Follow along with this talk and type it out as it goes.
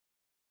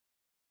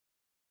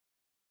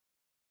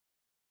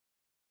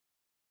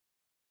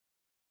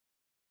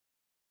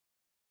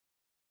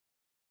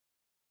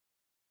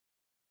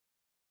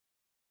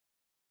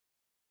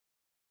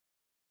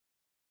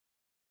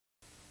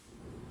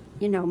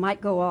you know, might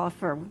go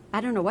off, or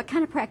I don't know, what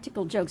kind of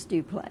practical jokes do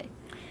you play?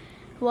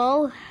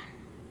 Well,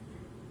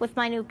 with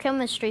my new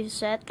chemistry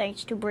set,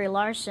 thanks to Brie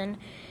Larson,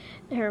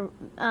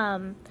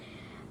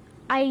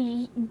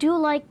 I do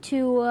like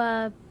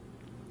to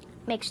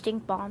make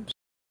stink bombs.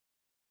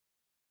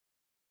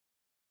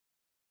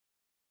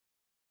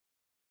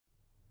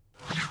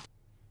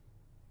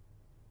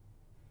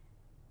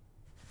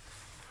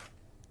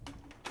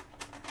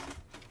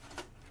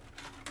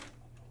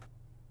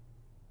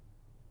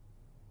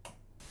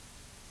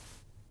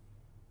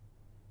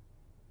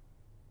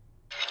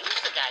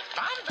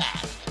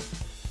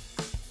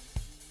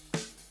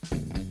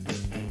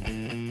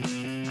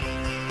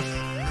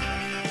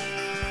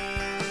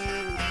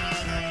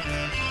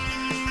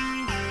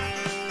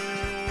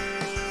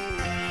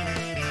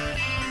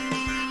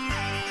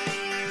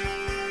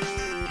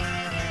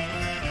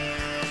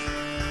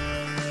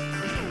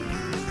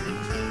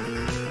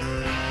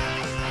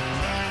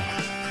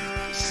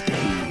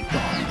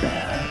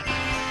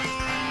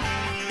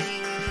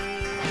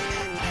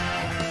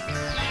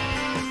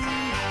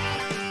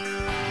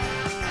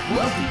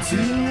 Welcome to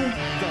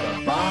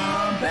the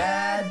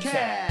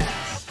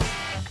Bombadcast.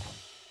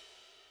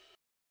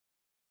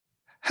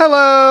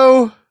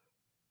 Hello.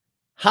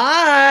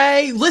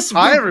 Hi. Listen.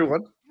 Hi,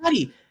 everyone.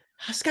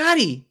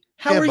 Scotty,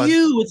 how are bud.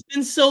 you? It's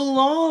been so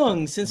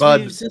long since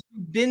Bud. we've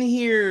been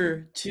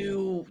here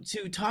to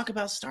talk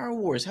about Star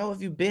Wars. How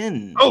have you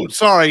been? Oh,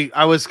 sorry,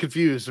 I was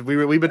confused.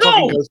 We've been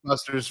talking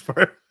Ghostbusters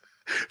for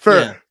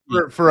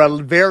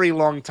a very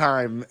long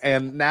time,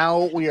 and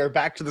now we are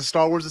back to the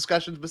Star Wars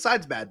discussions.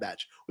 Besides Bad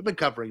Batch, we've been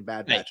covering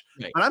Bad Batch,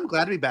 right. and I'm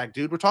glad to be back,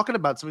 dude. We're talking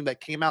about something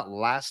that came out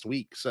last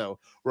week, so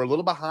we're a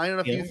little behind on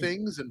a few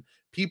things, and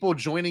people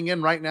joining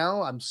in right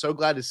now. I'm so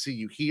glad to see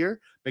you here.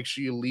 Make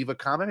sure you leave a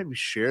comment, maybe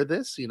share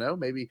this. You know,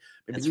 maybe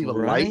leave a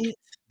like.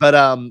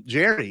 But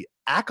Jerry,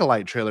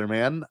 Acolyte trailer,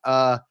 man.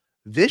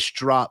 This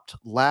dropped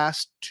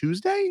last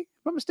Tuesday.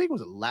 If I'm not mistaken,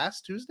 was it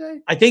last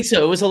Tuesday? I think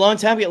so. It was a long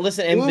time ago.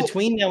 Listen, and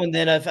between now and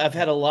then, I've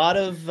had a lot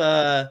of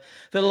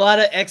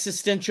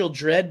existential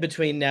dread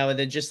between now and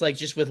then, just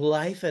with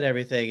life and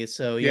everything.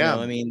 So you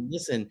know, I mean,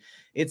 listen,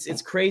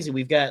 it's crazy.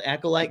 We've got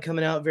Acolyte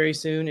coming out very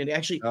soon, and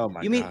actually, oh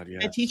my God,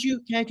 can I teach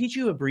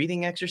you a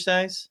breathing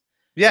exercise?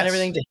 Yes, and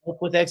everything to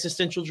help with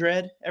existential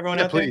dread. Everyone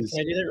out there, can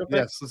I do that real quick?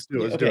 Yes, let's do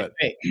it. Let's do it.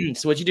 Great.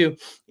 So what you do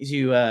is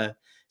you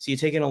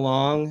take in a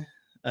long,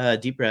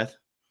 deep breath.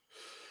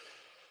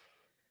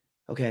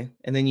 Okay,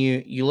 and then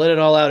you let it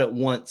all out at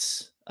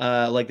once,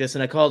 like this.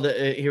 And I call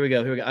it. Here we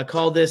go. I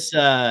call this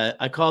the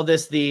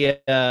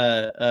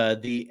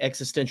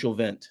existential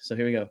vent. So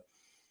here we go.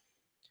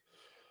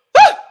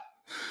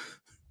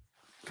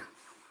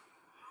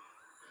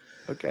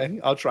 Okay,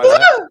 I'll try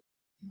that.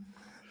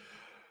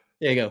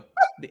 There you go.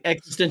 The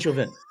existential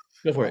vent.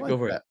 Go for it. Go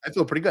for it. I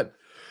feel pretty good.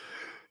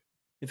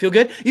 You feel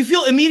good? You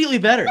feel immediately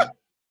better.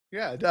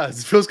 Yeah, it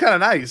does. It feels kind of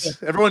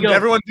nice. Everyone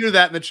do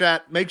that in the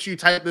chat. Make sure you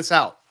type this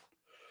out.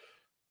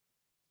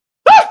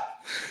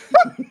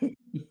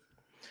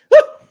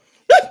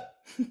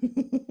 Hooter!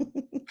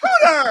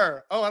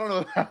 Oh, I don't know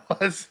what that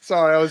was.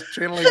 Sorry, I was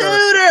channeling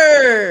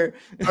Hooter!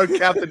 Our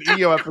Captain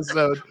EO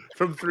episode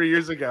from 3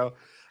 years ago.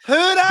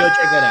 Hooter! Go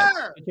check that out.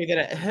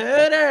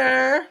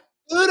 Hooter!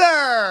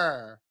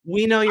 Hooter!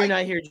 We know you're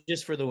not here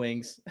just for the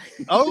wings.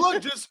 Oh,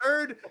 look, just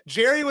heard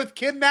Jerry with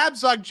Kim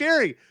Nabsock.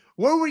 Jerry,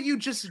 where were you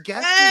just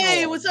guessing?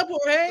 Hey, what's up,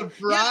 Jorge?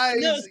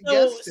 Surprise!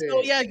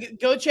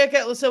 Go check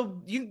out.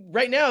 So you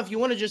right now, if you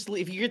want to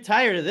if you get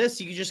tired of this,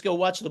 you can just go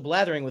watch The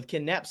Blathering with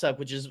Ken Knapsack,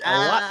 which is a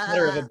lot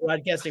better of a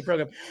broadcasting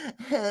program.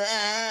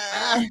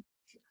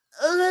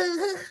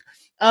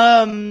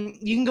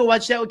 You can go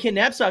watch that with Ken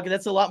Knapsack, and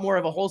that's a lot more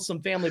of a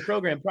wholesome family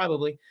program,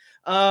 probably.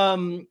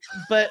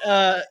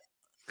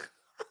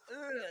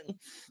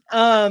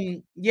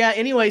 Yeah,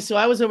 anyway, so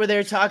I was over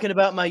there talking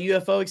about my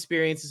UFO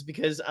experiences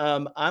because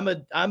I'm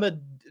a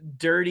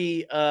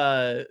dirty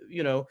weirdo.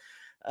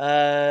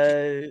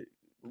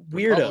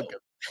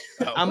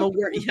 I'm a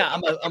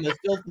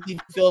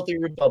filthy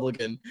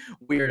Republican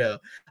weirdo.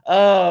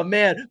 Oh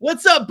man,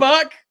 what's up,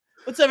 Buck?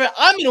 What's up?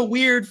 I'm in a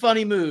weird,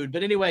 funny mood.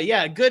 But anyway,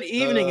 yeah, good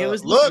evening. It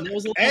was a lot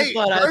of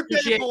fun. I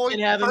appreciate you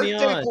having me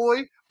on.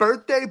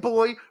 Birthday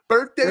boy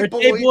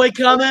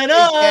coming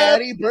up.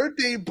 Daddy,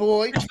 birthday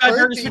boy. 55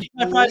 burgers,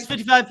 55 pies,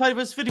 55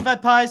 pies,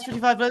 55 pies,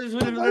 55 pies.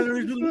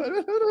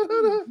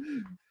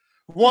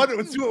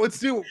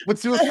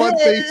 Let's do a fun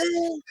face.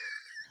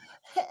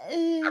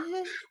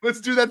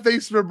 Let's do that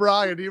face for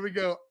Brian. Here we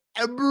go.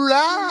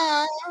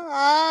 Brian.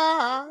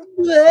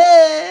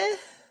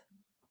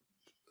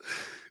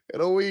 In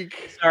a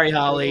week. Sorry,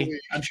 Holly.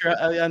 I'm sure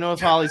I know if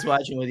Holly's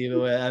watching with you,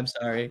 but I'm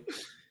sorry.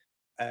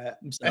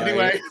 I'm sorry.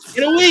 Anyway,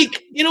 in a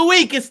week.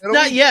 It's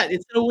not yet.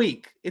 It's in a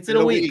week. It's in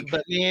a week.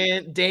 But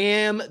man,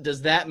 damn,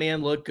 does that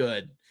man look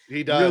good?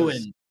 He does.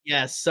 Ruined.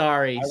 Yes,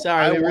 sorry.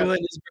 We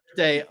ruined his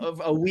birthday of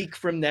a week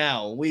from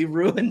now. We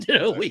ruined it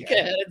a week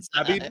ahead of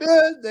time. Happy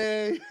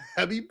birthday.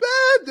 Happy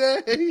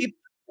birthday. Happy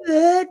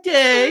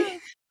birthday.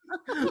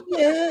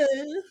 Yeah.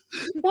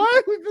 Why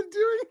have we been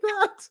doing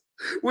that?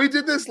 We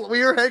did this.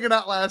 We were hanging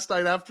out last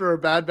night after a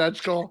Bad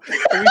Batch call,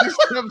 and we just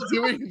kept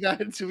doing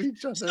that to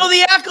each other. So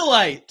the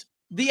Acolyte.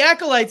 The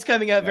Acolyte's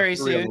coming out very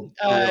for real, soon.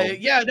 for real.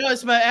 Yeah, no,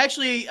 it's my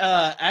actually,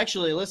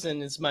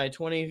 listen, it's my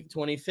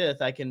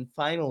 25th. I can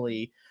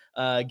finally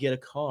get a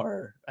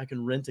car. I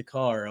can rent a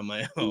car on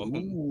my own.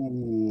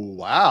 Ooh,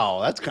 wow,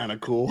 that's kind of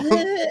cool.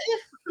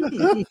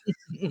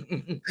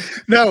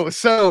 No,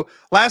 so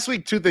last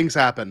week 2 things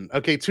happened.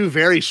 Okay, 2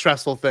 very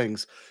stressful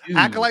things.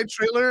 Acolyte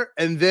trailer,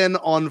 and then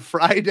on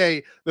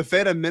Friday, the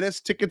Phantom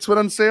Menace tickets went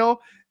on sale,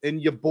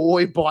 and your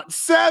boy bought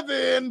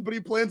 7, but he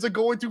plans on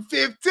going to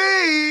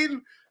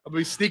 15. I'll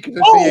be sneaking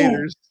to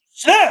theaters.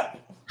 Snap!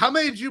 How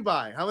many did you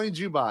buy?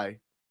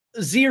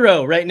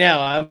 0 right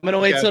now. I'm gonna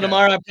wait till okay.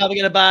 tomorrow. I'm probably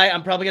gonna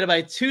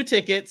buy 2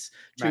 tickets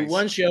to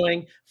one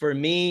showing for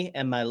me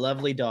and my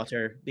lovely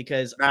daughter,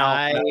 because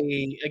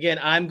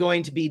I'm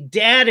going to be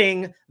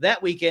dadding that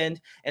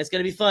weekend, and it's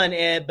gonna be fun.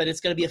 But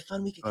it's gonna be a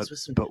fun weekend. We're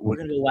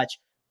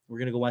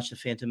gonna go watch the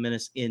Phantom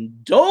Menace in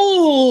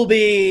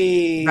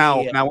Dolby.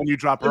 Now when you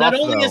drop her not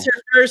off, only is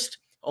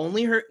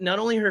not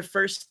only her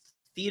first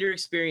theater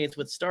experience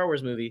with Star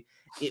Wars movie,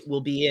 it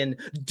will be in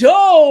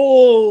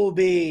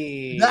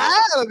Dolby.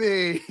 It'll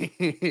be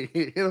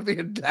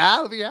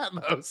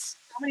Atmos.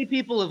 How many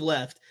people have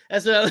left?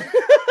 As a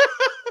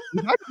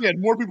We've actually had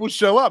more people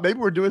show up. Maybe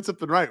we're doing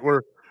something right.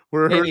 We're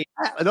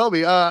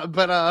Adobe.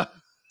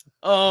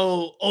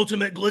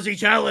 Ultimate Glizzy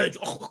Challenge.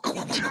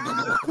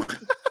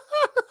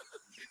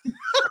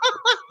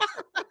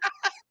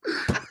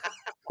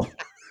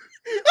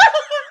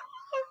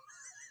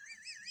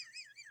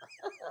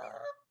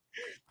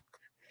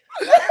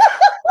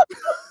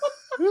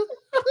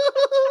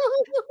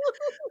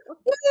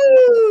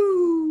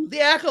 The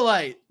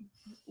Acolyte.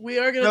 We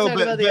are going to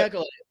talk about the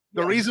Acolyte.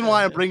 The reason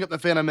why I bring up the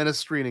Phantom Menace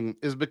screening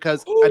is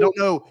because I don't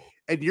know,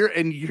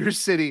 in your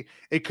city,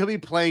 it could be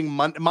playing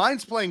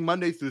mine's playing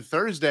Monday through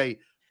Thursday,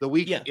 the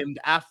weekend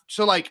after.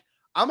 So like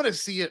I'm gonna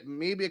see it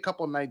maybe a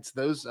couple nights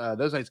those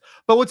nights.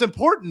 But what's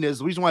important is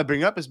the reason why I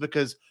bring it up is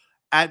because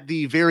at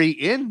the very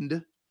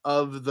end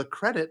of the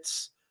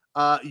credits,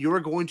 you're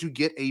going to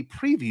get a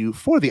preview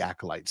for the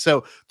Acolyte.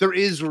 So there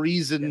is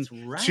reason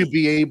to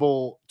be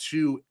able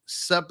to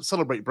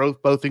celebrate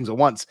both things at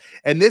once.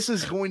 And this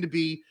is going to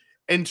be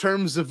in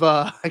terms of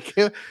thank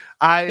you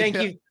for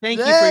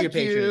your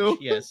patronage.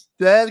 Yes.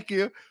 Thank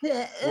you.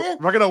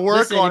 We're gonna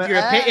work on it.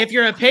 If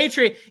you're a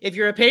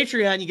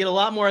Patreon, you get a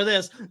lot more of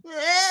this.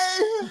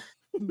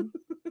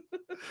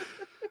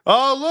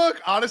 Oh,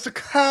 look, Honest to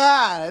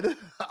God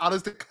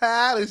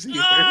is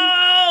here.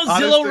 Oh,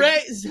 Zillow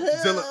Ray.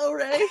 Zillow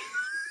Ray.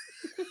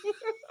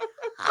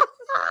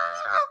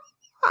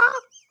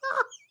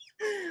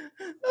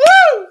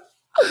 Woo!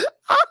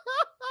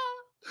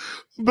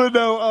 But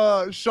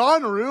no,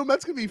 Sean Room,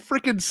 that's gonna be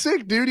freaking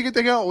sick, dude. You get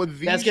to hang out with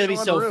that's gonna be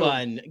so Room.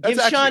 fun. Give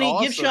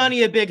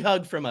Shawnee a big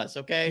hug from us,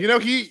 okay? You know,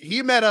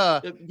 he met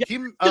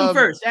him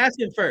first. Ask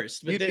him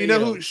first. But you know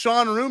who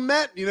Sean Room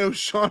met?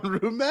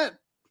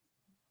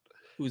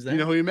 Who's that? You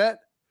know who he met?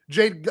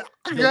 Jade.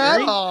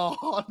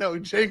 Oh no,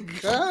 Jade.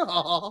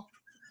 I'm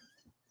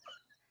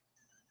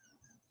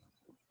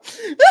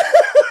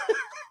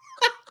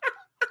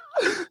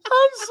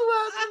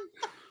sweating.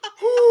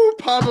 Ooh,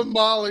 Papa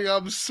Molly,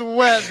 I'm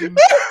sweating.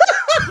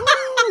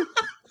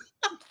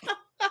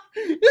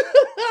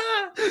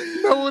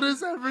 No one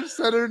has ever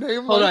said her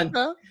name. Hold like on.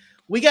 That.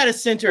 We got to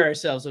center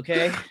ourselves,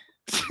 okay?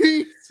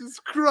 Jesus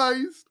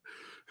Christ.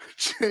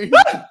 Jade.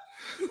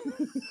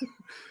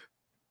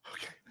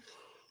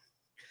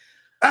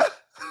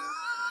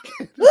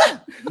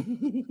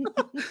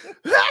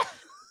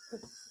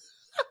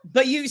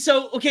 But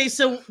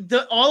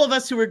all of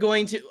us who are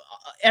going to,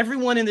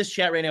 everyone in this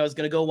chat right now is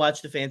going to go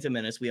watch the Phantom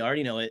Menace. We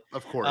already know it.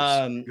 Of course.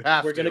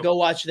 We're going to go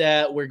watch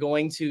that. We're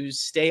going to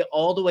stay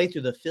all the way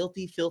through the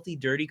filthy,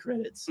 dirty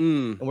credits.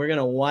 And we're going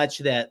to watch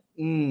that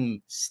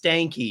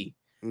stanky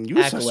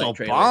You so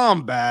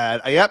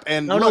Bombad. Yep.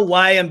 And I don't know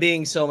why I'm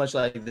being so much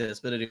like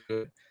this, but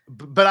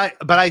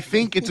I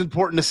think it's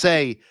important to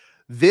say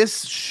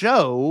this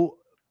show,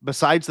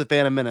 besides the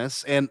Phantom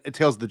Menace and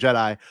Tales of the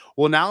Jedi,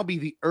 will now be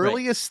the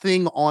earliest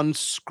thing on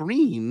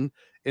screen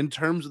in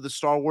terms of the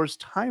Star Wars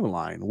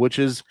timeline, which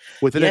is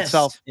within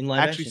itself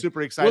actually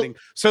super exciting.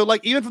 Well, so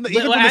like even from the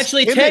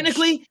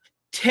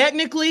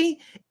technically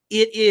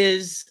it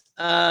is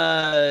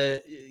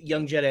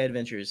Young Jedi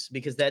Adventures,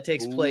 because that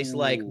takes place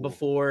like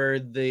before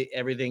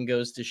everything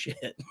goes to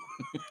shit.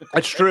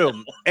 That's true.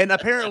 And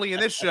apparently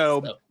in this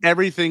show,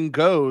 everything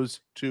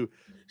goes to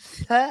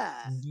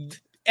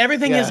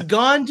everything has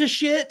gone to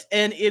shit,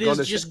 and it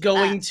is just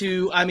going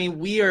to. I mean,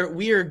 we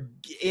are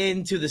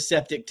into the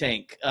septic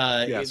tank.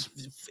 Yes.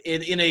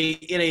 In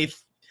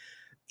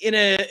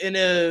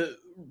a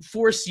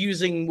force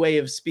using way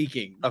of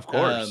speaking. Of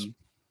course.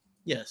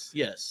 Yes.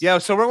 Yes. Yeah.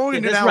 So what we're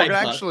gonna do now? Right, We're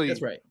gonna actually.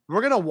 That's right.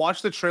 We're gonna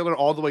watch the trailer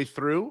all the way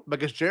through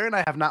because Jerry and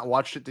I have not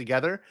watched it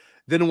together.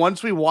 Then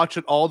once we watch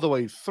it all the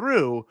way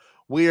through,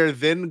 we are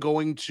then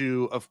going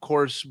to, of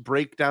course,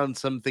 break down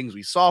some things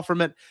we saw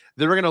from it.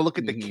 Then we're gonna look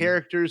at the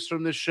characters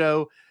from the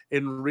show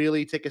and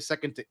really take a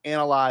second to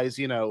analyze,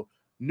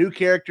 new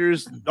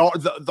characters,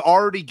 the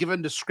already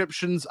given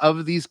descriptions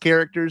of these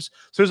characters.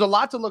 So there's a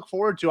lot to look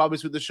forward to,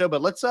 obviously, with the show.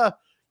 But let's you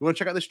want to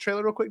check out this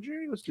trailer real quick,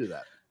 Jerry? Let's do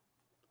that.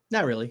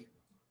 Not really.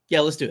 Yeah,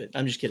 let's do it.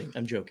 I'm just kidding.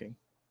 I'm joking.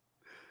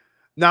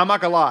 Now I'm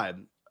not gonna lie.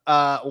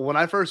 When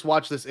I first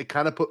watched this, it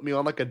kind of put me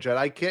on like a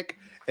Jedi kick.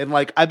 And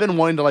like I've been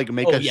wanting to like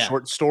make a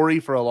short story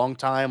for a long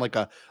time,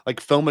 like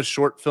film a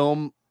short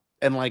film,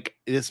 and like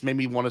this made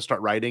me want to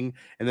start writing.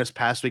 And this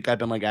past week, I've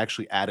been like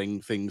actually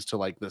adding things to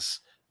like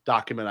this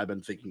document I've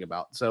been thinking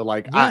about. So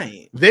like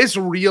this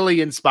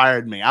really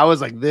inspired me. I was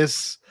like,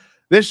 this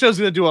show's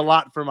gonna do a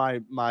lot for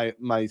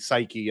my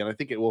psyche, and I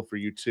think it will for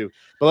you too.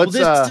 But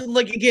let's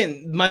like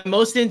again, my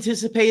most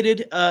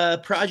anticipated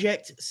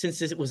project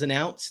since it was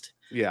announced.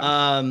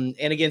 Yeah. And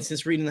again,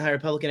 since reading the High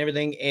Republic and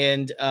everything,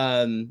 and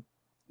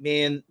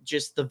man,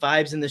 just the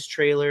vibes in this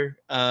trailer.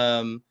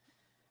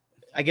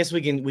 I guess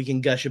we can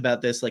gush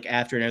about this like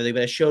after and everything,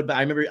 but I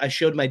remember I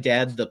showed my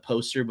dad the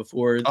poster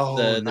before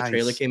the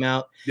trailer came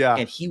out. Yeah.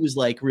 And he was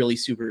like really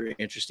super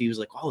interested. He was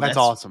like, "Oh, that's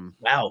awesome.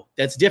 Wow.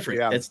 That's different.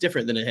 Yeah. That's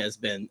different than it has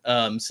been."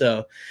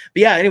 But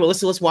yeah, anyway,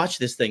 let's watch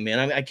this thing,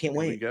 man. I can't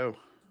wait. Here we go.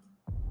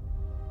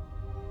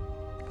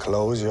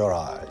 Close your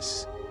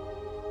eyes.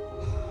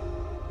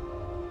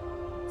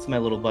 It's my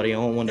little buddy. I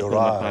want one to put in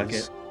my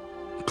pocket.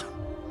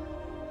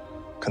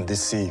 Can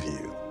deceive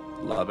you.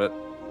 Love it.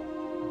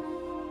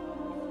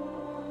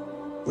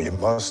 We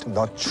must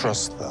not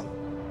trust them.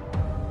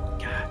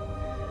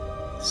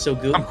 God, so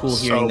good and cool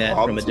hearing that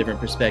from a different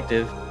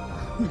perspective.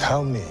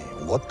 Tell me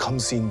what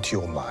comes into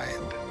your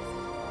mind.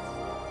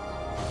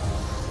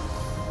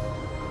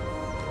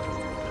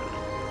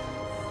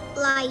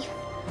 Life.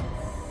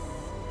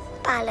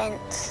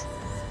 Balance.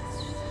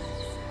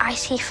 I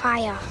see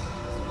fire.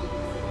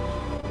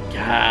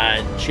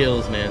 God,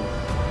 chills, man.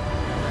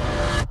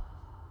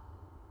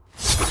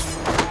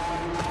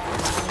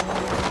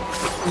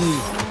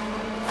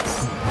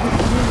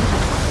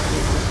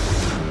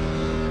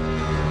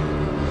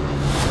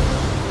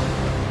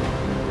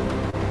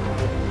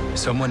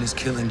 Someone is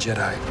killing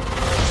Jedi.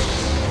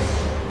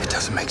 It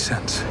doesn't make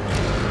sense.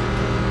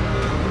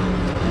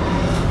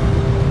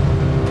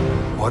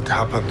 What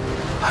happened?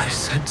 I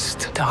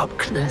sensed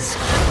darkness.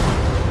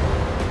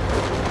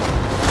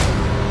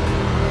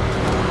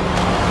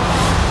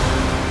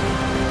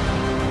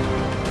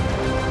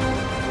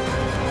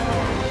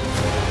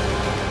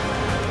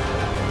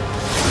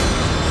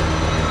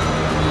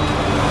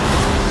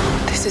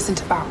 This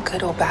isn't about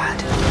good or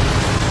bad.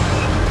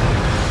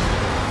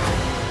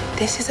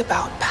 This is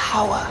about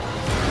power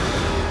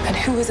and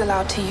who is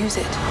allowed to use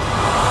it.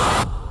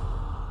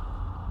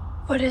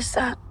 What is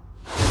that?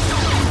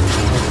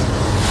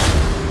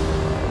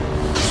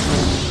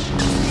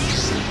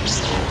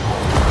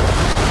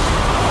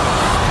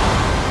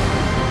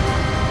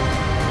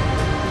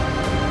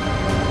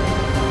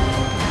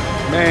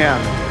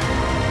 Man,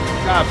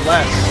 God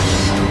bless.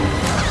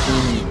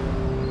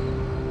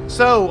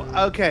 So,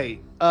 okay,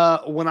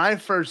 when I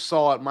first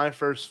saw it, my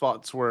first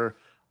thoughts were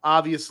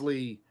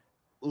obviously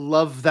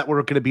love that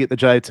we're going to be at the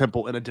Jedi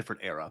Temple in a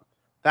different era.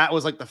 That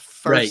was like the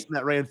first thing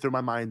that ran through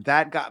my mind.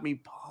 That got me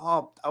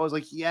pumped. I was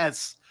like,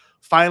 yes,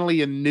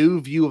 finally a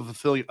new view of a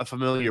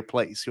familiar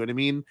place. You know what I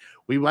mean?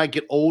 We might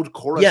get old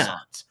Coruscant. Yeah.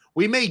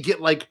 We may get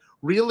like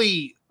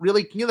really,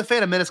 the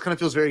Phantom Menace kind of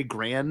feels very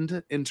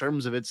grand in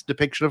terms of its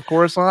depiction of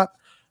Coruscant.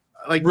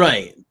 Like,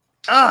 man,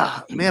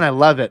 I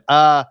love it.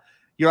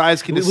 Your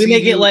eyes can we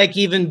make it like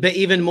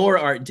even more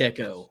Art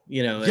Deco,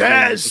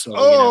 Yes.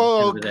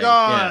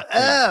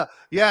 God.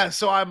 Yeah.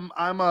 So I'm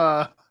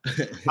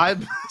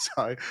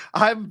sorry.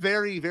 I'm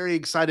very, very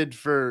excited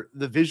for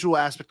the visual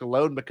aspect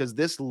alone because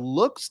this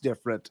looks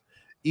different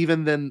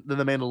even than the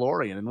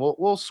Mandalorian, and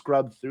we'll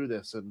scrub through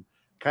this and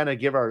kind of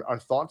give our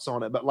thoughts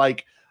on it. But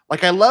like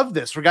I love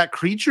this. We got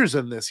creatures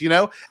in this,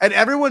 and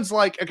everyone's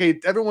like, okay,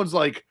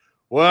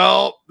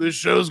 well, this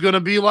show's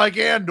gonna be like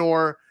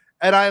Andor,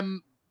 and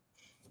I'm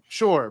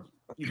sure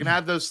you can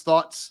have those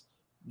thoughts.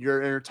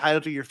 You're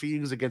entitled to your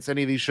feelings against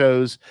any of these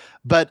shows.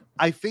 But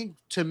I think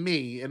to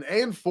me,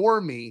 and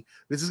for me,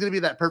 this is going to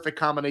be that perfect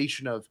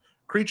combination of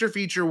creature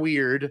feature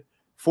weird,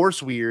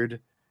 force weird,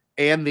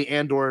 and the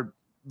Andor,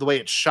 the way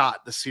it's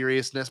shot, the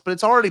seriousness. But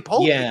it's already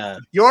pulpy. Yeah.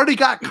 You already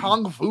got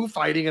Kung Fu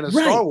fighting in a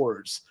Star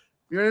Wars.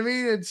 You know what I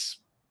mean? It's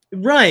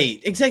right.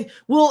 Exactly.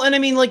 Well, and I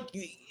mean, like,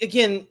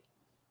 again,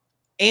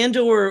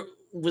 Andor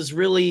was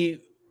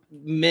really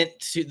meant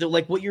to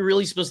like what you're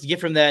really supposed to get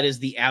from that is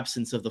the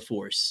absence of the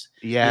Force.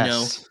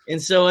 Yes.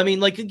 And so I mean,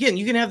 like, again,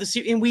 you can have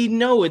the and we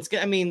know it's,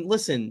 I mean,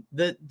 listen,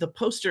 the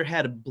poster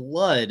had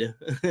blood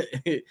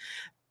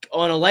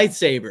on a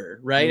lightsaber,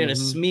 right? And a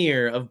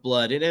smear of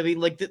blood, and I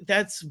mean, like,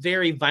 that's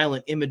very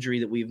violent imagery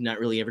that we've not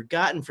really ever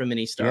gotten from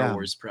any Star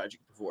Wars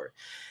project before.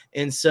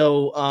 And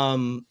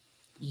so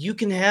you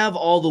can have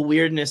all the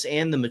weirdness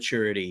and the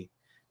maturity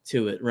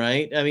to it,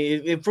 right? I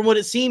mean, from what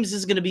it seems,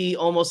 is going to be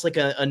almost like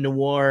a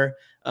noir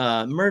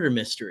murder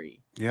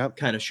mystery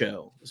kind of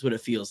show is what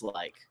it feels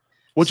like.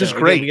 Which is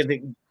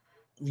great.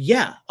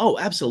 Yeah. Oh,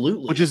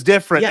 absolutely. Which is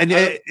different. Yeah, and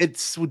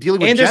it's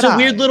dealing with and there's Jedi. a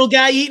weird little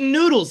guy eating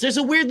noodles. There's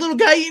a weird little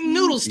guy eating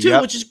noodles too,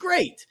 which is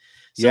great.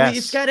 So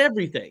it's got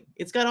everything.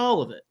 It's got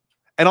all of it.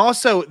 And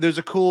also there's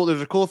a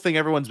cool thing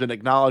everyone's been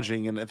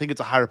acknowledging, and I think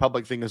it's a High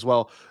Republic thing as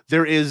well.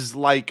 There is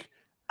like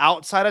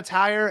outside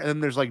attire, and then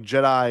there's like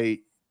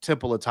Jedi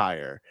temple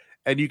attire.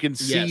 And you can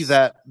see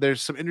that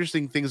there's some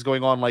interesting things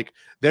going on. Like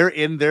they're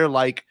in their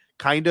like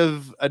kind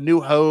of A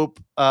New Hope,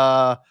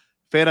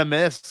 Phantom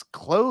Menace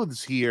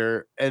clothes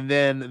here, and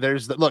then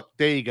there's the look.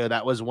 There you go.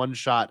 That was one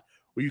shot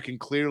where you can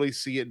clearly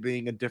see it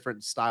being a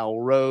different style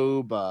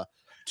robe,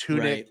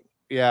 tunic. Right.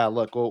 Yeah,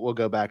 look, we'll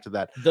go back to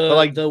that.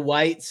 The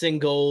whites and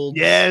golds.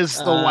 Yes,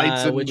 the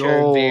whites and which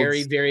golds. are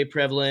very, very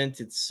prevalent.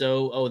 It's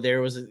so.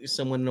 There was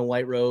someone in a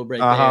white robe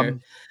right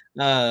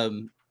there.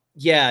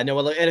 Yeah,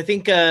 no, and I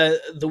think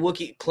the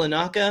Wookiee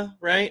Klanaka,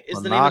 right,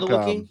 is the name of the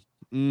Wookiee.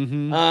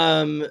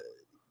 Mm-hmm.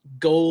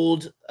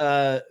 Gold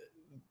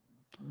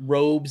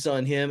robes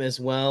on him as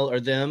well, or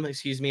them,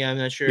 excuse me, I'm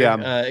not sure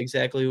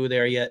exactly who they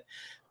are yet,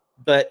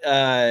 but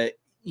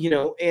you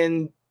know,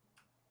 and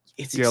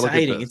it's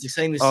exciting. It's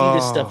exciting to see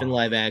this stuff in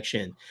live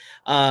action.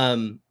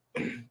 And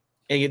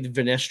you get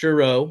Vanestra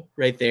Rowe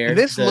right there. And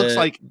this looks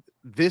like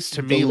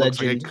to me looks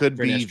like it could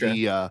Vanestra.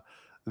 Be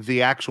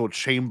the actual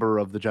chamber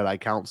of the Jedi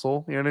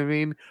Council. You know what I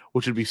mean?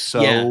 Which would be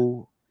so. Yeah.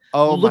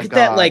 Oh, look at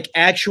that like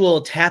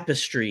actual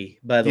tapestry,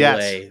 by the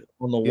way,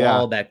 on the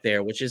wall back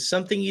there, which is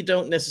something you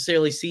don't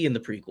necessarily see in the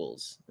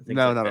prequels.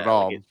 No, not at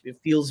all. Like it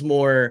feels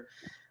more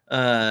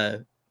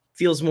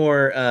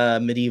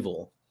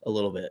medieval a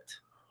little bit.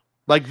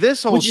 Like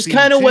this whole, which is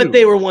kind of what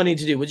they were wanting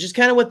to do. Which is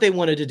kind of what they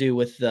wanted to do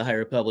with the High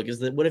Republic. Is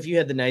that what if you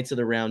had the Knights of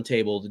the Round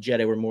Table? The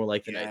Jedi were more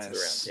like the Knights of the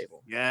Round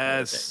Table.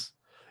 Yes.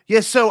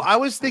 Yeah, so I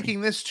was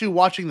thinking this too,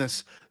 watching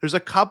this. There's a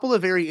couple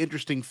of very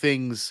interesting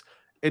things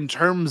in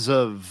terms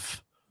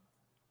of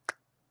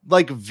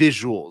like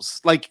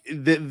visuals. Like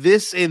in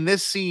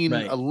this scene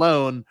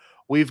alone,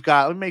 we've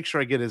got, let me make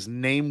sure I get his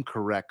name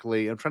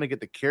correctly. I'm trying to get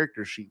the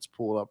character sheets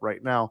pulled up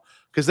right now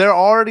because there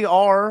already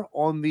are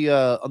on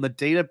the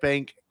data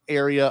bank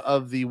area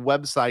of the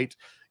website.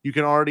 You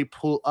can already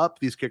pull up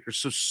these characters.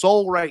 So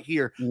Soul right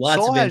here,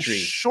 Soul has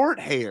short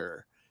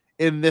hair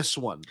in this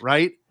one,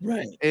 right?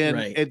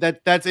 And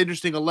that's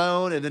interesting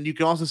alone. And then you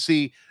can also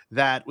see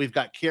that we've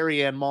got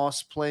Carrie-Ann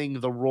Moss playing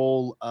the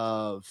role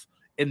of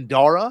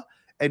Indara,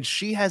 and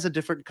she has a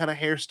different kind of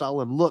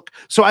hairstyle and look.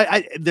 So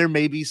I there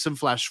may be some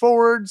flash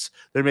forwards,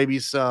 there may be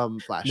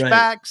some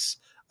flashbacks,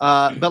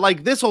 but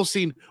like this whole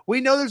scene, we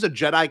know there's a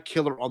Jedi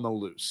killer on the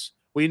loose.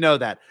 We know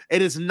that.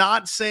 It is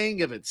not saying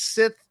if it's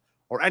Sith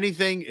or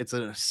anything. It's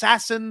an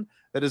assassin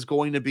that is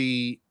going to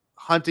be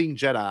hunting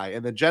Jedi,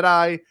 and the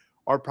Jedi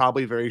are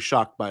probably very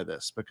shocked by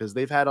this because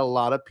they've had a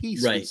lot of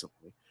peace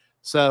recently.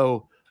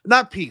 So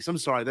not peace. I'm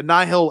sorry. The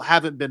Nihil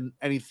haven't been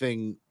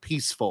anything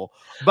peaceful,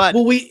 but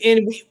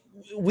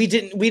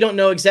we don't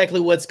know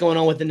exactly what's going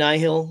on with the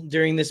Nihil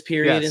during this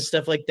period and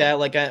stuff like that.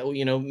 Like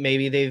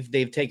maybe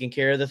they've taken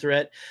care of the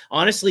threat.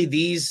 Honestly,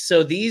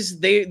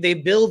 they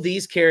build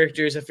these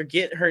characters. I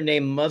forget her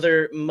name,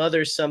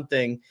 Mother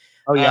something.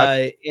 Oh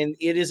yeah, and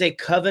it is a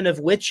coven of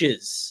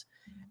witches.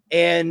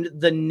 And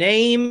the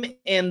name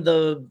and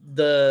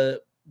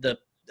the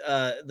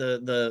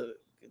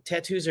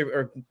tattoos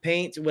or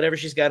paint, whatever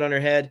she's got on her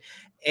head,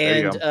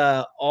 and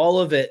all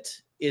of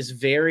it is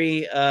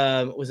very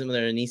was it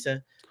Mother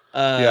Anissa?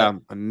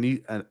 Anasea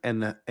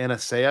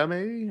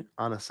maybe?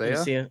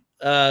 Anasea.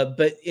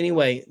 But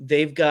anyway,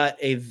 they've got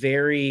a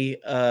very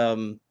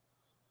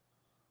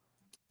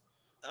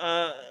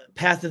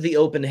Path of the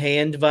Open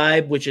Hand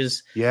vibe, which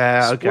is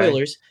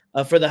spoilers.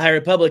 For the High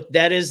Republic,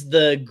 that is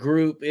the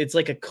group. It's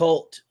like a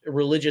cult, a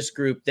religious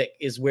group that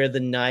is where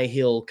the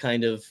Nihil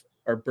kind of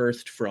are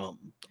birthed from.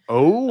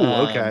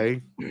 Oh,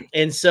 okay.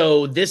 And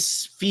so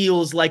this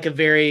feels like a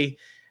very,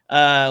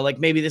 like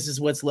maybe this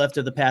is what's left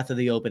of the Path of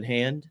the Open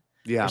Hand,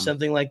 or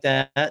something like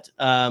that.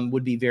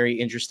 Would be very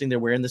interesting. They're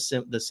wearing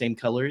the same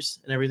colors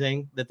and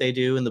everything that they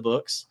do in the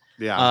books.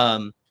 Yeah.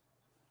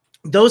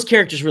 Those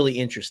characters really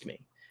interest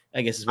me,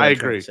 I guess is what I'm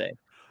trying to say.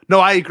 No,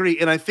 I agree.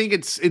 And I think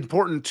it's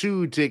important,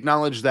 too, to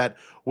acknowledge that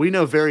we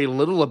know very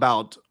little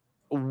about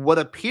what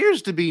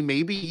appears to be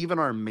maybe even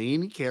our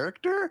main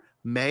character,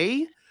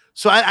 May.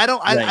 So I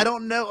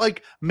don't know.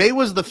 Like, May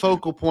was the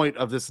focal point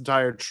of this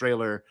entire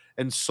trailer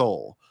and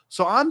Soul.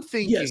 So I'm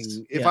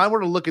thinking, if I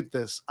were to look at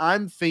this,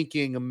 I'm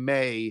thinking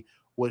May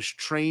was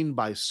trained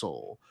by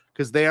Soul.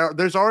 Because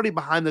there's already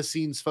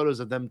behind-the-scenes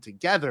photos of them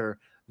together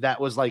that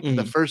was, like,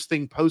 the first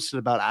thing posted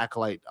about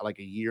Acolyte, like,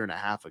 a year and a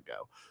half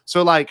ago.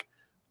 So, like,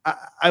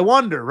 I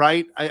wonder,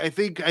 right? I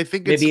think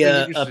maybe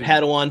it's a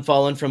Padawan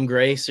fallen from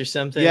grace or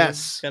something.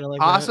 Yes, kind of like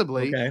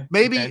possibly. Okay.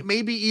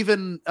 Maybe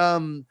even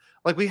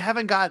like we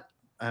haven't got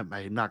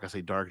I'm not gonna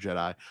say dark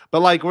Jedi,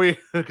 but like we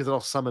because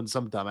it'll summon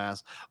some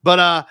dumbass.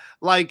 But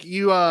like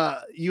you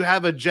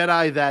have a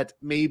Jedi that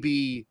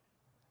maybe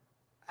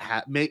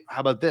how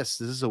about this?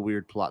 This is a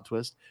weird plot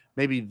twist.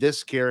 Maybe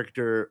this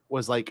character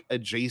was like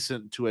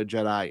adjacent to a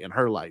Jedi in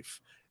her life,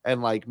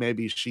 and like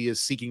maybe she is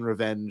seeking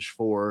revenge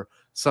for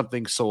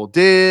something Soul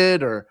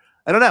did, or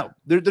I don't know.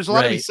 There's a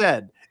lot to be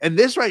said. And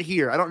this right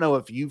here, I don't know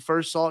if you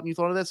first saw it and you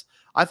thought of this.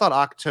 I thought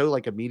Octo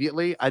like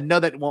immediately. I know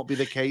that won't be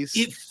the case.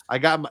 It just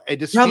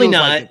probably feels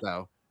not. like it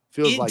though.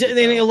 Feels like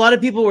a lot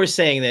of people were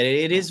saying that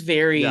it is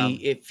very. Yeah.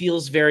 It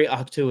feels very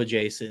Octo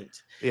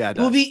adjacent. Yeah, it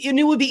would be. And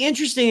it would be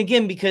interesting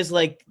again because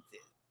like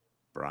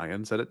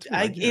Brian said it too.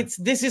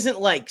 This isn't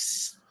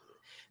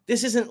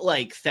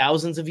like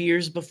thousands of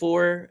years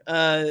before.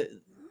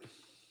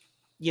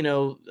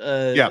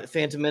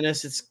 Phantom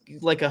Menace. It's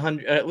like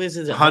 100. Is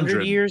it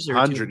 100 years or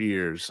 100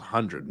 years?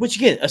 100. Which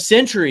again, a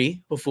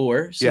century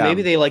before. So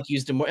maybe they like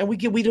used it more. And we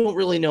don't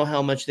really know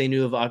how much they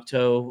knew of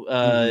Octo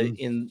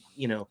in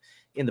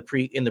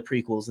the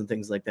prequels and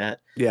things like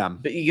that. Yeah,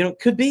 but it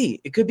could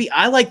be.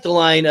 I like the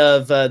line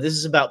of this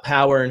is about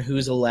power and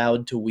who's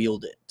allowed to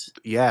wield it.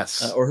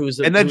 Yes, or who's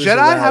and the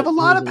Jedi have a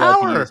lot of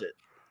power.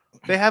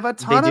 They have a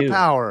ton of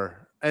power.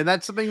 And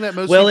that's something that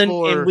most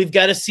people and we've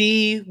got to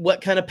see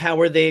what kind of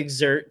power they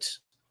exert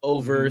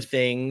over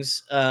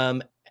things,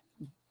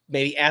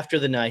 maybe after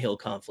the Nihil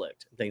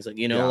conflict, things like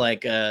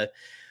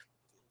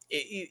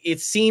it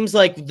seems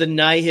like the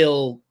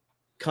Nihil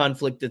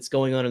conflict that's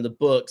going on in the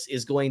books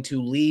is going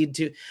to lead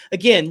to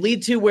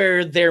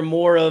where they're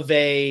more of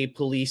a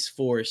police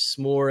force,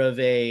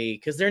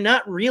 because they're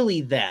not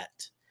really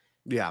that,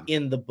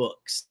 in the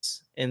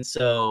books, and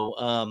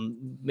so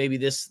maybe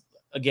this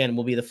again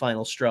will be the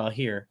final straw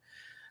here.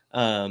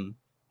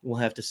 We'll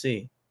have to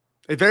see.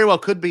 It very well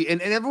could be.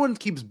 And everyone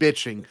keeps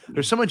bitching.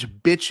 There's so much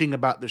bitching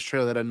about this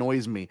trailer that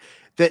annoys me.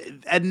 That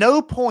at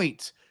no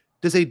point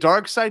does a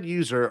dark side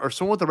user or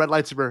someone with a red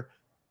lightsaber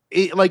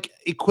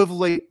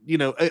equate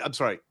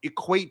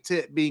to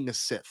it being a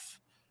Sith.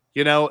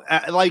 And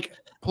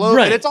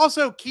it's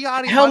also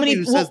Kiadi Mundi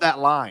who says that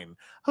line.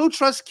 Who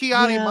trusts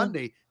Kiadi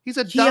Mundi? He's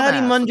a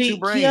dumbass with two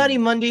brains. Kiadi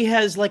Mundi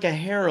has like a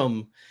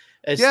harem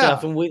and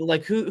stuff, and we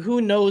like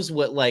who knows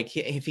what, like,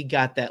 if he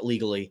got that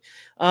legally.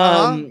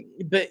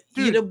 But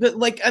but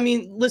like, I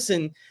mean,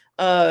 listen,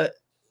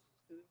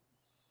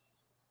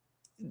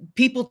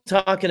 people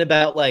talking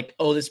about like,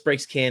 oh, this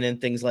breaks canon,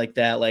 things like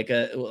that. Like,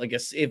 I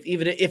guess if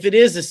it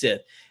is a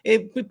Sith,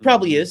 it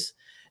probably is.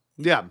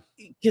 Yeah,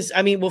 because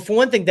I mean, well, for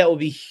one thing, that would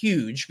be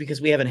huge because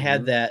we haven't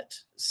had that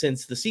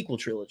since the sequel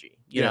trilogy.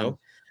 You know,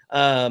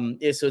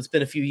 so it's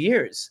been a few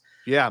years.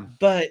 Yeah,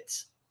 but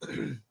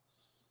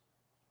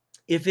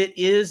if it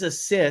is a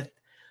Sith,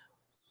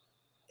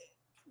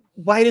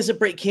 why does it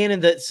break canon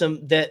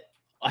that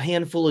a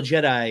handful of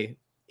Jedi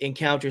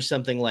encounter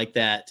something like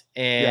that?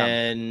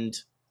 And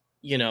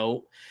you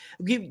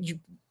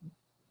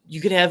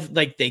could have,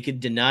 like, they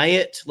could deny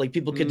it. Like,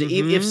 people could,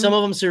 if some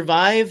of them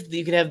survived,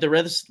 you could have the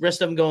rest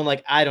of them going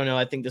like, I don't know,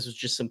 I think this was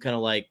just some kind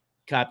of like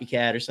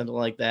copycat or something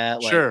like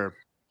that. Like, sure,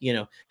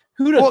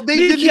 who knows?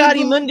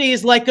 Kiadi Mundi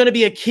is like going to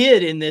be a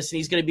kid in this, and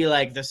he's going to be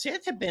like, the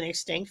Sith have been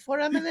extinct for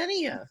a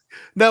millennia.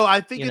 No, I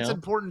think it's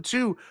important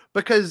too,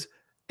 because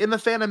in the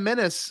Phantom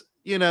Menace,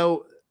 he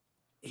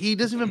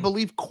doesn't even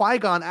believe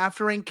Qui-Gon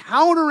after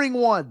encountering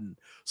one.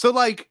 So,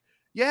 like,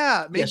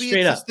 maybe it's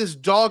just this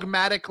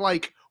dogmatic,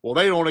 like, well,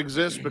 they don't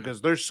exist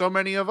because there's so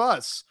many of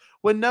us.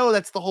 Well, no,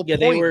 that's the whole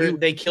point.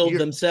 They killed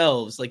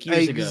themselves like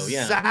years ago.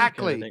 Yeah,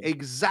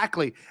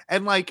 exactly.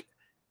 And like,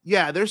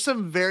 there's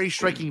some very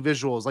striking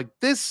visuals. Like,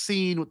 this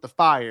scene with the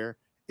fire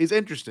is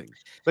interesting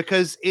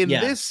because in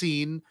this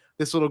scene,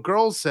 this little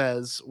girl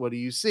says, "What do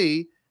you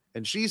see?"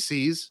 And she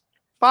sees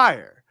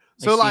fire.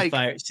 So, like,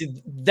 fire.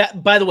 See,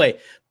 that, by the way,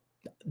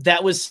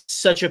 that was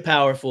such a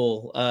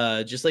powerful,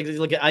 just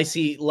like I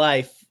see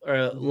life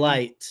or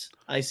light,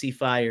 I see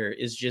fire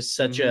is just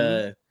such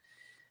a,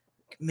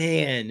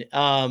 man.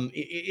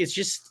 It's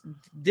just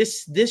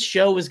this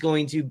show is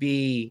going to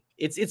be,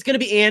 it's going to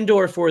be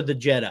Andor for the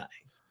Jedi.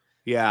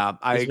 Yeah,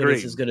 I agree.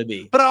 This is going to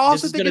be, but I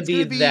also think it's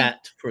going to be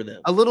that for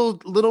them. A little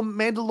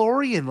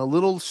Mandalorian, a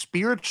little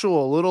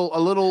spiritual, a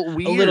little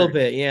weird, a little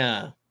bit,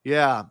 yeah.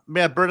 Yeah,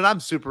 man, Brennan, I'm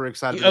super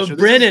excited.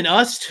 Brennan,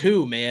 us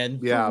too, man.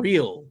 For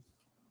real.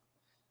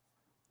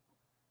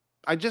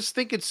 I just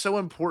think it's so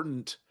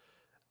important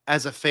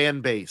as a fan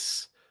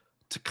base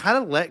to kind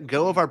of let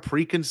go of our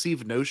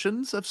preconceived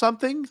notions of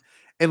something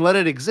and let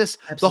it exist.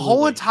 Absolutely. The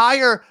whole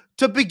entire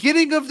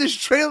beginning of this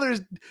trailer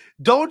is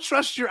don't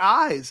trust your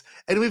eyes.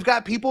 And we've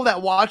got people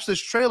that watch this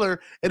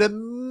trailer and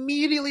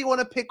immediately want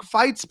to pick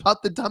fights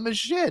about the dumbest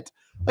shit.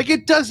 Like,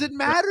 it doesn't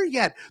matter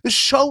yet. The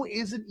show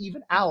isn't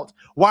even out.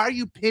 Why are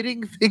you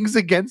pitting things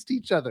against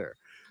each other?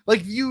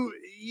 Like,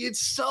 it's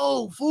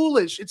so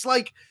foolish. It's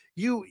like,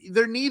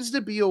 there needs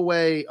to be a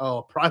way.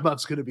 Oh, Pride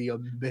Month's going to be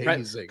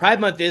amazing. Pride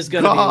Month is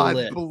going to be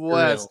lit.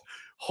 Blessed.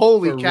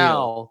 Holy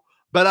cow. Real.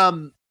 But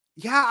I'm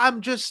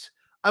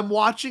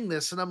watching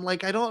this and I'm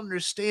like, I don't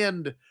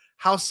understand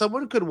how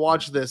someone could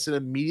watch this and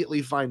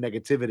immediately find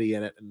negativity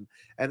in it,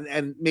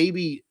 and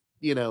maybe,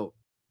 you know,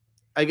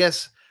 I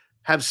guess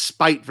have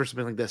spite for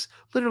something like this.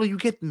 Literally, you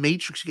get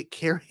Matrix, you get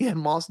Carrie Ann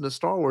Moss in the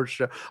Star Wars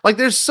show. Like,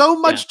 there's so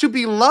much to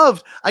be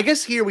loved. I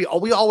guess here we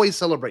always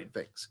celebrate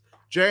things.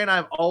 Jerry and I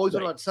have always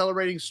been about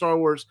celebrating Star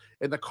Wars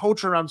and the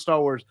culture around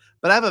Star Wars,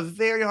 but I have a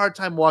very hard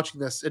time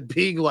watching this and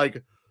being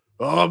like,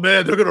 oh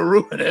man, they're gonna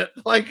ruin it.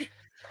 Like,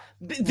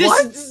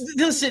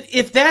 listen,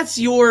 if that's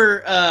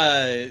your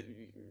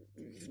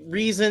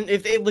reason,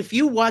 if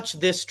you watch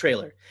this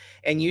trailer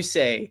and you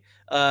say,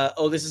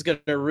 oh, this is going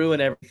to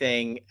ruin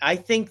everything, I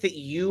think that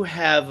you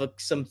have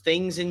some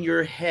things in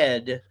your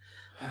head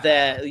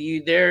that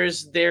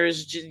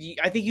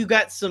I think you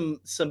got some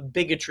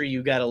bigotry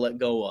you got to let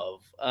go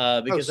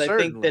of, because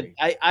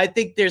I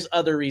think there's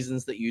other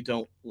reasons that you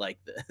don't like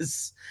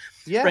this.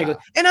 Yeah. Frankly.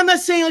 And I'm not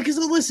saying, like, because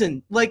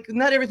listen, like,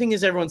 not everything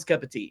is everyone's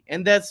cup of tea,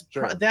 and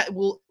that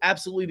will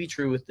absolutely be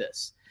true with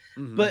this.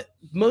 Mm-hmm. But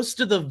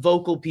most of the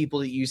vocal people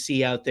that you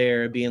see out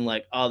there being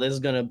like, oh, this is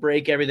going to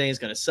break everything, it's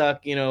going to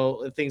suck, you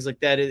know, things like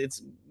that.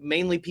 It's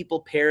mainly people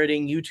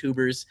parroting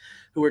YouTubers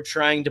who are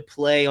trying to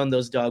play on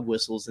those dog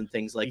whistles and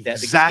things like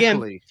that.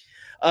 Exactly.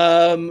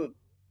 Because, again,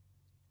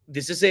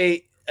 this is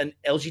an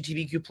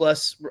LGBTQ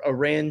plus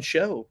ran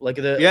show, like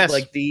the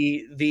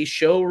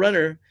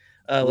showrunner,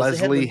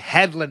 Leslie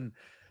Headland.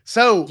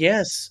 So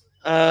yes,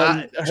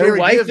 Jerry, her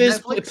wife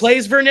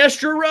plays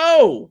Vernestra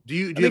Rowe. Do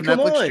you have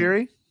Netflix,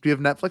 Jerry? Do you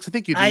have Netflix? I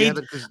think you do.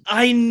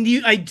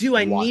 I do.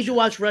 I need to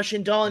watch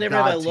Russian Doll and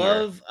everything.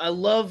 I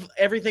love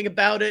everything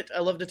about it.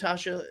 I love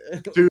Natasha.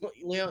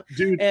 Leon.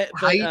 Dude,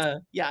 I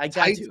got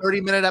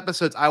 30-minute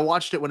episodes. I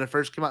watched it when it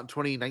first came out in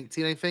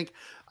 2019, I think.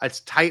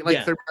 It's tight,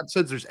 30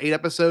 episodes. There's 8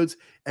 episodes,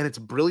 and it's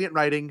brilliant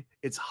writing.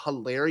 It's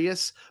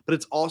hilarious, but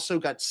it's also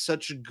got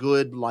such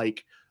good,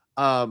 like,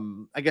 I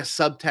guess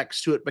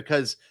subtext to it,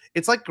 because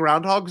it's like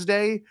Groundhog's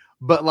Day,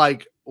 but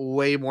like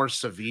way more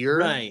severe,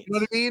 right? You know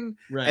what I mean?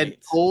 Right. And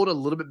told a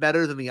little bit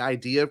better than the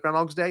idea of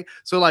Groundhog's Day.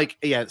 So, like,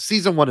 yeah,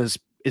 season 1 is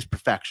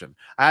perfection.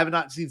 I have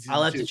not seen season 2.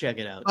 I'll have to check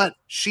it out. But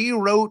she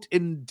wrote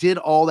and did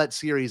all that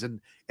series,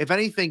 and if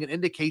anything, an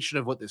indication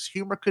of what this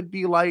humor could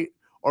be like,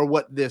 or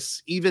what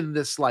this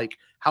like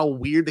how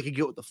weird they could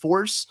get with the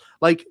Force.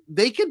 Like,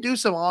 they can do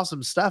some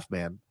awesome stuff,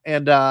 man.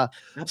 And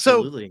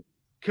absolutely.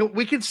 So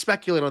we can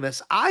speculate on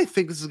this. I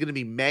think this is going to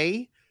be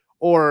May,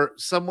 or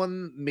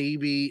someone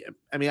maybe.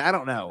 I mean, I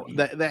don't know.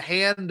 The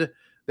hand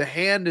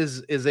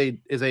is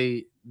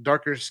a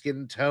darker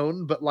skin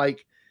tone, but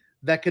like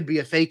that could be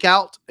a fake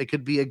out. It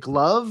could be a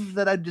glove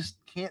that I just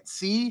can't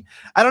see.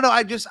 I don't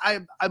know.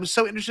 I'm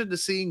so interested in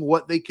seeing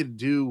what they can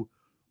do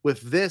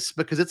with this,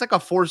 because it's like a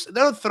Force.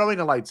 They're throwing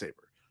a lightsaber.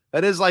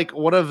 That is like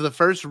one of the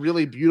first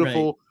really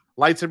beautiful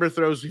lightsaber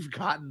throws we've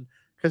gotten,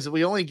 because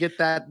we only get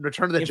that in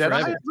Return of the Jedi.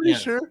 Forever. I'm pretty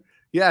sure.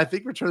 Yeah, I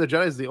think Return of the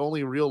Jedi is the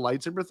only real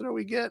lightsaber throw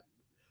we get.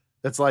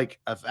 That's like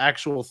an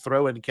actual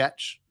throw and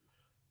catch.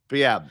 But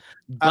yeah,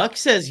 Buck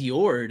says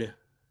Yord.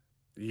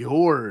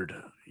 Yord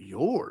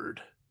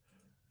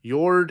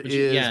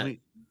is.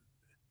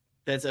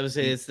 That's, I would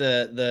say, it's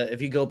the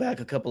if you go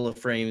back a couple of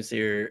frames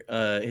here,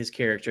 his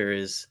character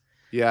is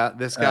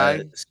this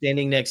guy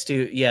standing next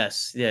to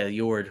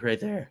Yord right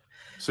there.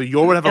 So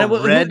Yord would have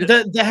red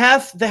the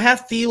half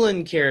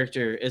Thielen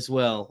character as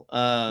well.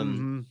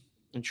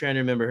 I'm trying to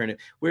remember her name.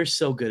 We're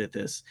so good at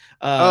this.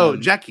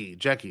 Jackie.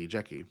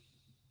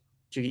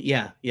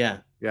 Yeah.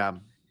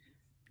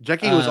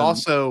 Jackie was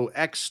also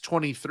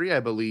X-23, I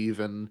believe,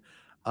 and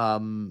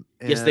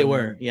yes, they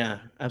were. Yeah,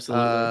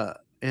 absolutely.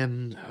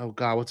 And oh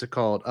god, what's it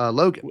called?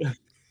 Logan.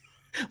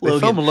 Logan.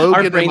 Filmed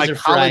Logan. Our brains in are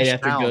fried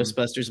after town.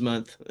 Ghostbusters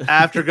month.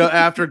 after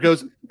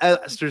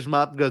Ghostbusters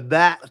month goes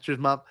Ghostbusters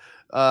month.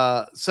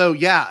 So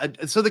yeah,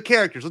 so the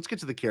characters. Let's get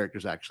to the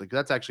characters actually, because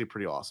that's actually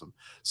pretty awesome.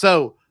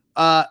 So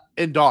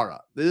Indara.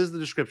 This is the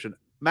description.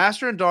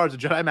 Master Indara is a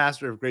Jedi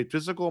master of great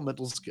physical and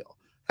mental skill.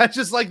 That's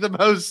just like the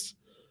most.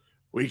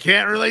 We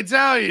can't really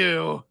tell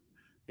you.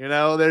 You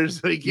know,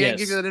 we can't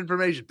give you that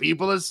information.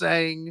 People are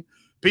saying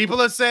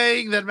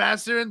that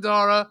Master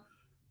Indara,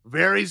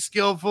 very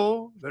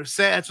skillful. That's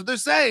what they're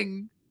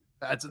saying.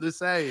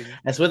 Absolutely.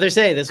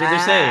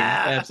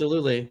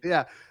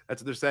 Yeah,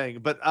 that's what they're saying.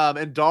 But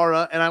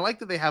Indara, and I like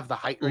that they have the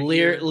height right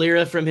here.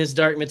 Lyra from his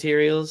Dark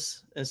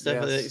Materials and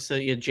stuff. Yes. So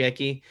you had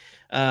Jackie.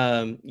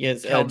 Daphne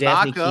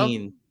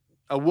Keene.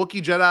 A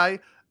Wookiee Jedi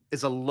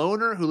is a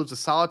loner who lives a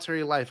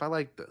solitary life. I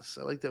like this.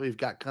 I like that we've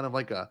got kind of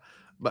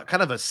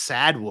a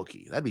sad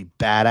Wookiee. That'd be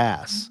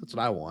badass. That's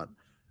what I want.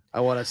 I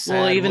want a sad.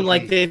 Well, even Wookiee.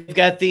 Like they've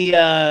got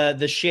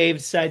the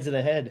shaved sides of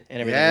the head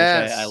and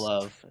everything, which I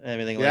love.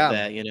 Everything like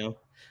that, you know.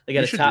 They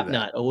got a top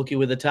knot, a Wookiee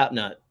with a top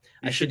knot.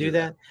 I should do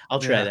that. I'll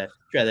try that.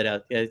 Try that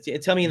out.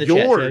 Tell me in the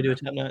chat. Should I do a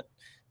top knot?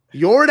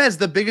 Yord has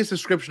the biggest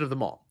description of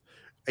them all.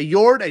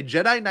 Yord, a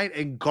Jedi Knight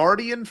and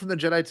guardian from the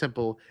Jedi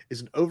Temple,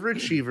 is an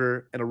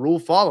overachiever and a rule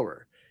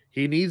follower.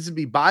 He needs to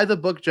be by the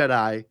book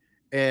Jedi,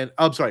 and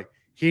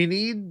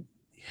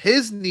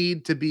his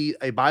need to be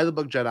a by the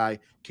book Jedi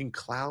can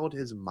cloud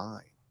his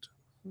mind.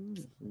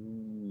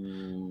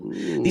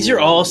 These are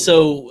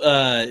also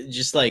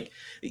just like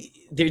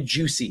they're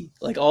juicy.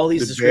 Like all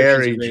these They're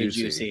descriptions very are very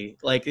juicy. juicy.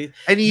 Like,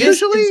 And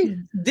usually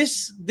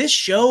this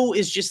show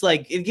is just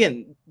like,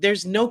 again,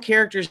 there's no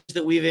characters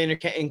that we've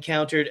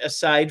encountered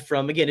aside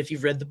from, again, if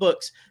you've read the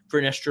books,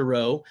 Vernestra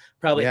Rowe,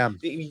 probably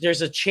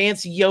there's a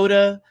chance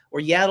Yoda or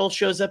Yaddle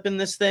shows up in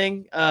this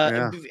thing.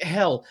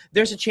 Hell,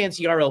 there's a chance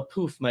Yarl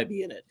Poof might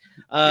be in it.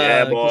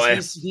 Yeah, boy.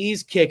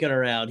 He's kicking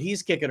around.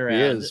 He's kicking around.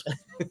 He is.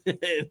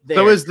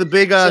 So is the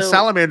big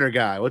salamander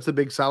guy. What's the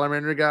big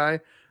salamander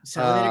guy?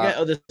 Salamander guy?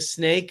 Oh, the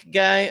snake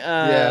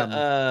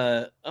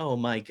guy? Oh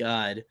my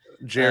God.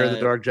 Jared the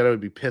Dark Jedi would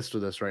be pissed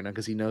with us right now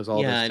because he knows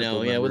all this. Yeah, I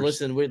know. Yeah,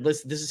 listen.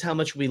 This is how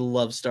much we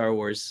love Star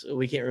Wars.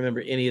 We can't remember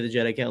any of the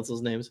Jedi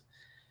Council's names.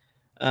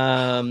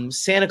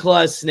 Santa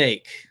Claus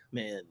Snake,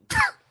 man.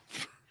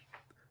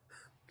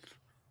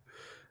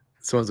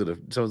 Someone's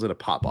gonna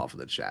pop off in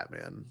the chat,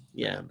 man.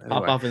 Yeah, man.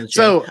 Pop off in the chat.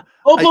 So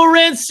Opo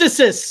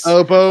Rancisis.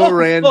 Opo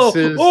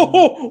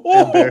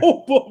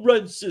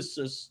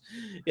Rancisis.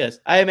 Yes,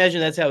 I imagine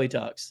that's how he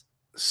talks.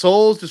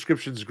 Soul's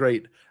description is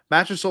great.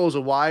 Master Soul is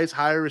a wise,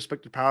 highly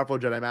respected, powerful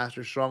Jedi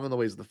Master, strong in the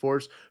ways of the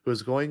Force, who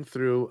is going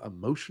through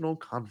emotional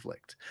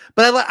conflict.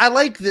 But I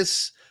like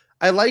this.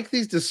 I like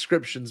these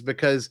descriptions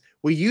because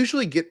we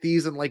usually get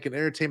these in like an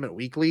Entertainment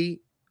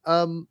Weekly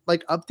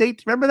like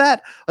update. Remember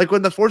that? Like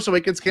when The Force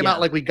Awakens came out,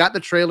 like we got the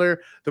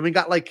trailer, then we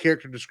got like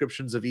character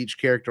descriptions of each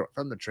character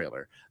from the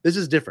trailer. This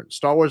is different.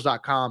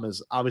 StarWars.com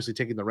is obviously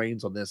taking the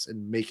reins on this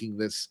and making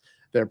this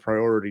their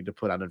priority to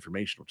put out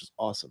information, which is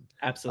awesome.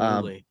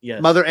 Absolutely.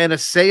 Yes. Mother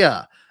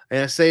Anastasia.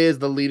 Anastasia is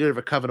the leader of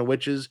a coven of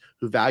witches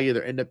who value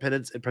their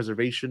independence and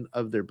preservation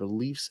of their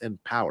beliefs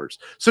and powers.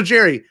 So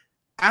Jerry,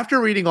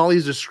 after reading all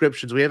these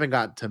descriptions, we haven't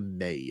gotten to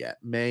May yet.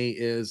 May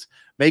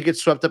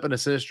gets swept up in a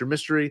sinister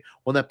mystery,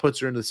 one that puts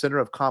her in the center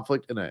of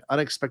conflict in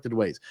unexpected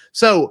ways.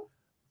 So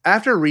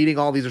after reading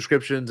all these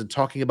descriptions and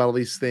talking about all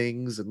these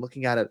things and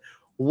looking at it,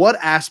 what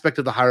aspect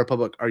of the High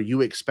Republic are you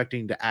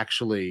expecting to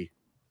actually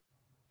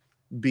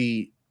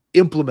be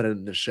implemented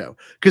in this show?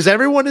 Because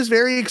everyone is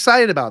very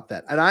excited about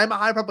that. And I'm a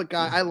High Republic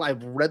guy.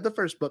 I've read the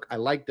first book. I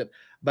liked it,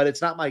 but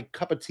it's not my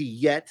cup of tea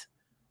yet.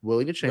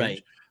 Willing to change.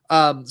 Right.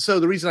 So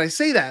the reason I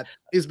say that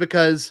is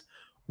because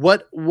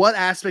what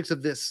aspects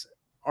of this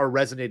are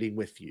resonating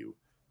with you,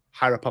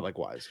 High Republic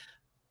wise?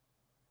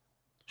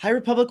 High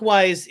Republic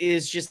wise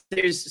is just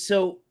there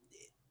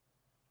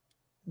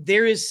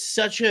is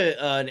such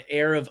an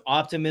air of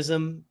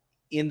optimism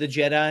in the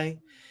Jedi,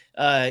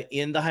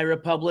 in the High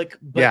Republic,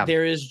 but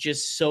there is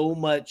just so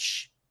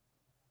much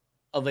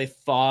of a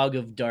fog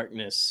of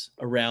darkness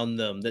around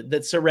them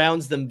that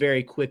surrounds them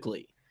very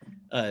quickly.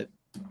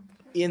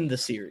 In the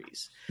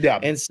series.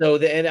 And so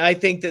and I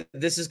think that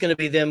this is going to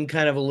be them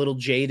kind of a little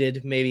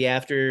jaded maybe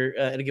after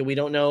and again we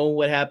don't know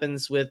what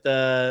happens with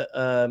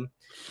the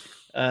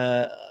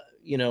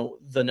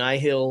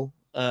Nihil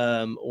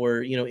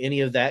or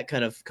any of that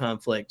kind of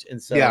conflict.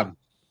 And so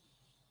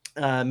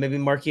maybe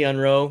Marchion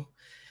Ro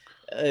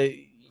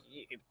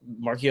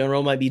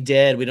might be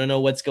dead. We don't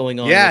know what's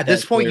going on. Yeah, at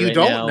this point you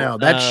don't know.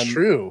 That's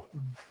true.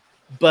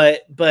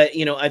 But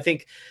I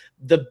think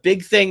the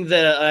big thing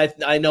that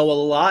I know a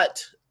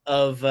lot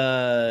of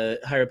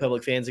High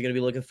Republic fans are going to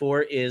be looking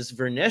for is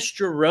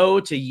Vernestra Rowe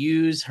to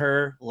use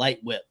her light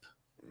whip.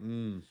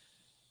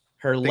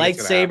 Her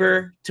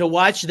lightsaber, to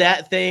watch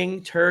that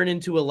thing turn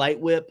into a light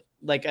whip.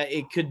 Like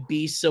it could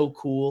be so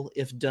cool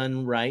if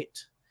done right.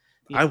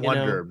 I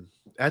wonder.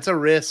 That's a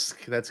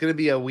risk. That's going to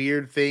be a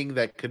weird thing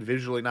that could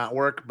visually not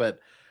work, but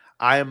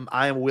I am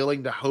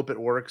willing to hope it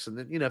works. And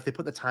then, if they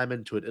put the time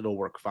into it, it'll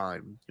work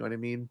fine. You know what I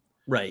mean?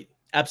 Right.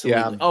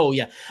 Absolutely. Oh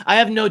yeah. I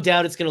have no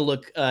doubt it's gonna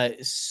look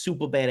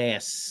super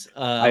badass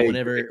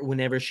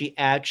whenever she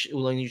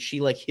when she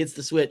like hits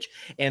the switch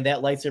and that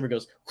lightsaber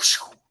goes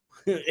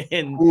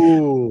and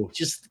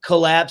just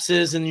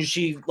collapses and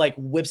she like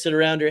whips it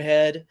around her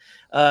head.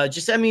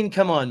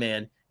 Come on,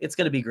 man. It's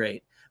gonna be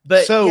great.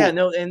 But so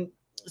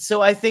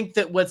I think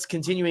that what's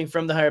continuing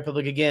from the High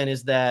Republic again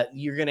is that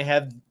you're gonna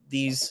have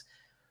these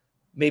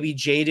maybe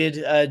jaded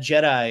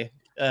Jedi.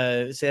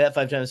 Say that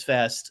 5 times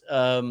fast.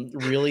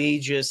 Really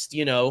just,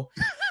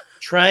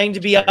 trying to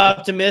be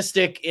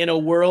optimistic in a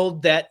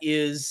world that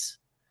is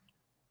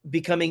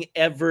becoming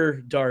ever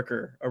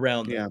darker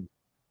around them.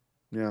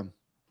 Yeah.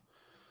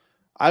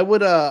 I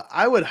would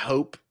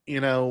hope,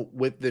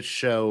 with this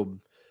show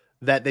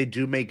that they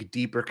do make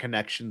deeper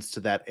connections to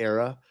that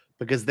era,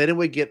 because then it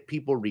would get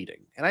people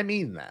reading. And I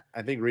mean that.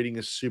 I think reading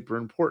is super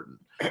important,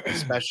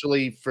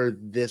 especially for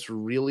this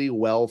really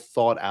well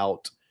thought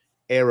out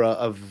era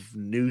of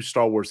new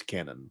Star Wars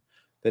canon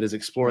that is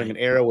exploring an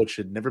era which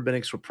had never been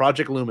explored.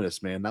 Project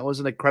Luminous, man, that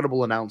was an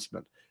incredible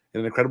announcement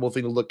and an incredible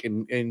thing to look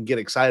and get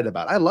excited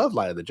about. I love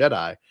Light of the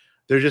Jedi.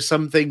 There's just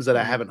some things that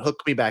I haven't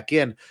hooked me back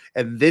in,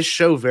 and this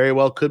show very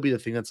well could be the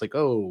thing that's like,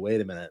 oh,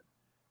 wait a minute,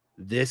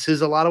 this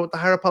is a lot of what the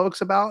High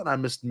Republic's about, and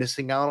I'm just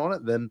missing out on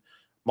it. Then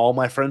all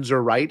my friends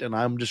are right and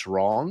I'm just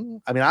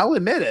wrong. I mean, I'll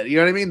admit it. You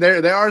know what I mean?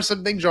 There are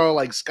some things you're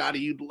like, Scotty,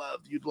 you'd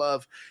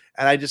love.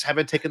 And I just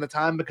haven't taken the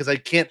time because I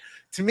can't.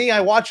 To me, I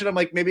watch it. I'm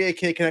like, maybe I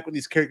can't connect with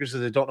these characters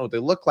because I don't know what they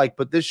look like.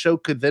 But this show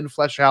could then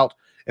flesh out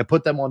and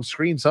put them on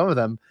screen, some of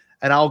them,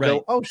 and I'll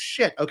go, oh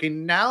shit, okay,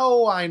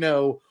 now I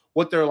know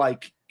what they're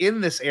like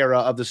in this era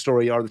of the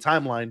story or the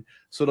timeline,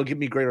 so it'll give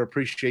me greater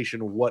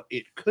appreciation of what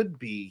it could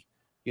be,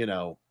 you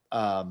know,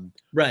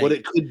 what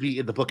it could be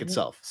in the book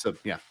itself. So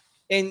yeah.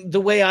 And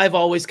the way I've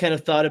always kind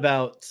of thought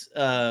about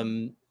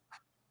the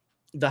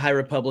High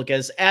Republic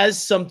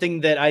as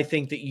something that I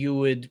think that you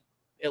would,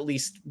 at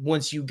least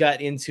once you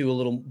got into a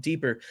little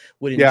deeper,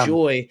 would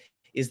enjoy,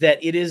 is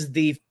that it is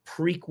the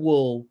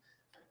prequel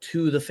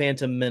to the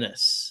Phantom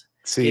Menace.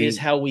 It is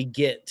how we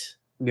get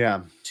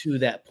to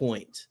that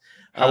point.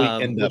 How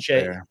we end up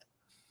there.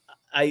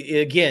 I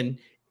again,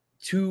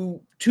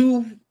 to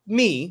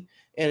me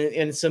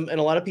and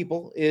a lot of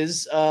people,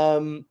 is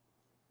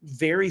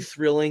very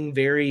thrilling,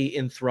 very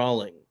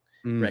enthralling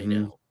right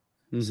now.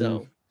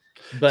 So,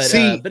 but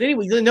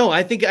anyway, no,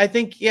 I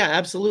think yeah,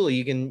 absolutely,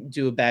 you can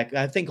do a back.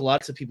 I think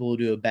lots of people will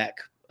do a back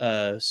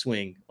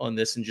swing on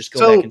this and just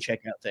go back and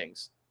check out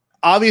things.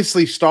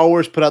 Obviously, Star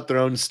Wars put out their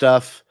own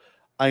stuff.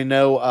 I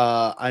know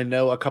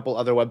a couple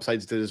other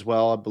websites did as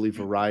well. I believe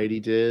Variety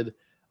did.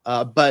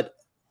 But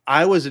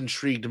I was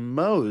intrigued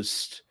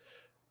most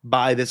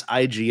by this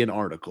IGN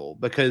article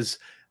because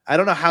I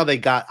don't know how they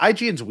got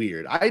IGN's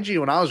weird.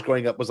 IGN, when I was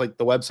growing up, was like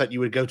the website you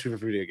would go to for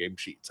video game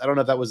sheets. I don't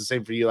know if that was the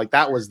same for you. Like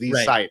that was the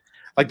site.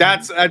 Like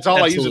that's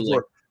all I use it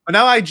for. But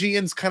now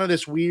IGN's kind of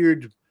this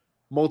weird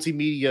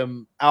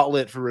multimedia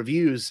outlet for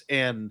reviews.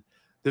 And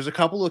there's a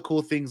couple of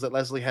cool things that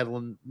Leslie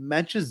Headland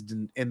mentions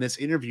in this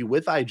interview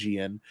with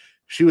IGN.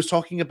 She was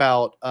talking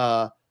about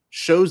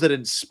shows that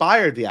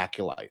inspired the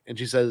Acolyte. And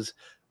she says,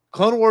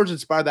 Clone Wars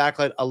inspired the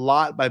Acolyte a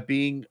lot by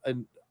being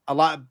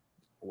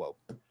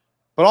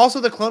but also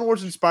the Clone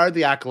Wars inspired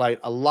the Acolyte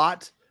a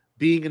lot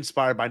being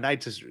inspired by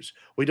Night Sisters.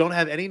 We don't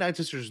have any Night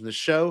Sisters in the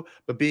show,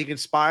 but being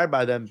inspired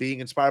by them, being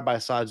inspired by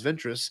Asajj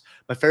Ventress.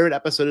 My favorite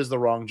episode is The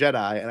Wrong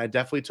Jedi, and I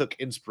definitely took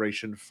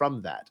inspiration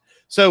from that.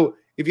 So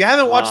if you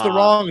haven't watched The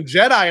Wrong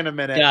Jedi in a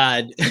minute,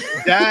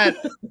 that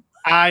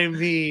I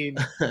mean,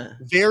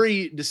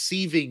 very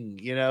deceiving.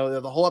 You know,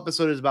 the whole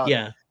episode is about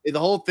the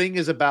whole thing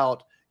is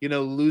about, you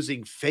know,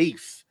 losing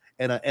faith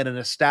in an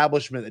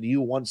establishment that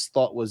you once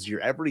thought was your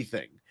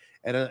everything.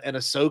 And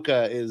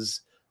Ahsoka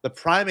is the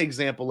prime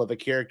example of a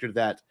character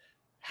that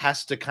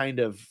has to kind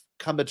of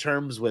come to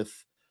terms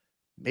with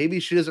maybe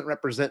she doesn't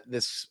represent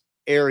this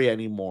area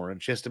anymore,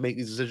 and she has to make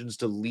these decisions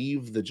to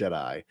leave the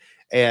Jedi.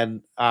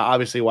 And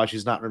obviously, why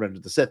she's not Revenge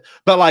of the Sith,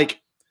 but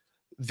like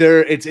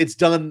it's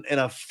done in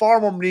a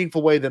far more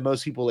meaningful way than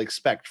most people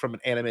expect from an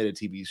animated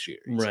TV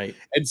series, right?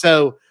 And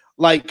so,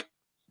 like,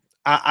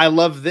 I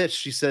love this.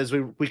 She says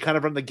we kind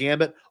of run the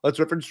gambit. Let's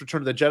reference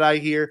Return of the Jedi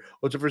here.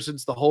 Let's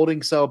reference the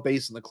holding cell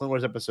based on the Clone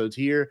Wars episodes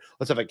here.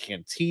 Let's have a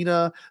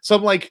cantina. So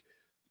I'm like,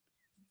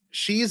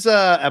 she's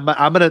I'm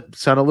gonna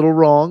sound a little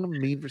wrong,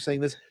 mean for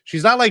saying this.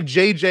 She's not like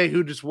JJ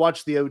who just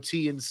watched the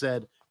OT and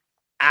said,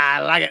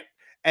 I like it.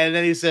 And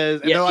then he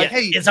says, and they're like,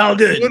 hey, it's all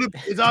good.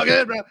 It's all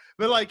good, bro.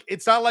 But like,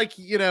 it's not like,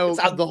 you know,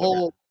 the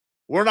whole,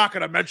 we're not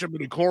going to mention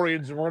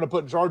midichlorians and we're going to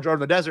put Jar Jar in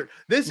the desert.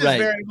 This is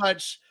very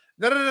much,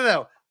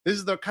 no. This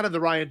is the kind of the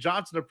Rian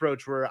Johnson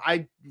approach where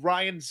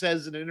Ryan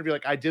says in an interview,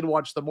 like, I did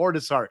watch the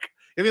Mortis arc.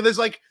 I mean, there's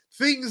like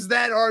things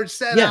that are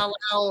said out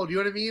loud. You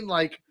know what I mean?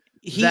 Like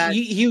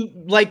he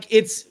like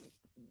it's,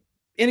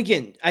 and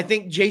again, I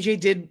think JJ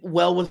did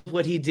well with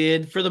what he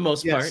did for the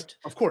most part.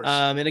 Of course.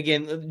 And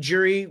again, the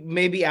jury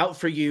may be out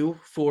for you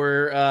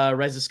for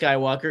Rise of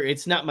Skywalker.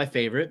 It's not my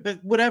favorite,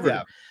 but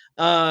whatever.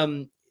 Yeah.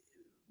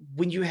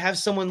 When you have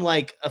someone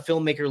like a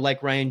filmmaker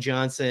like Rian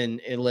Johnson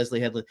and Leslie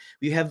Headland,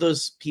 you have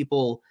those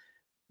people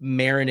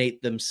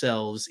marinate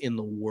themselves in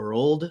the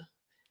world.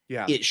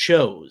 Yeah, it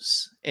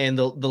shows, and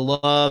the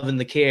love and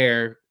the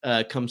care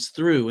comes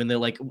through, and they're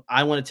like,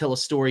 I want to tell a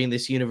story in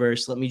this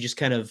universe. Let me just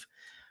kind of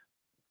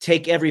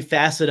take every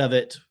facet of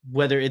it,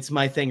 whether it's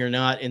my thing or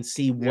not, and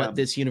see what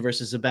this universe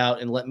is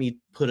about, and let me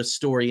put a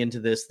story into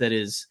this that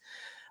is,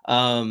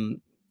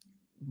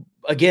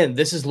 again,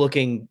 this is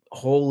looking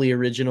wholly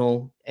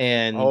original,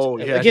 and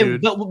again,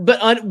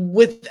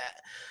 dude.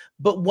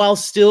 but while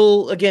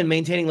still, again,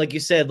 maintaining, like you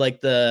said, like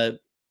the,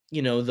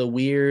 you know, the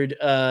weird,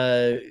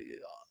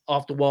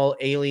 off the wall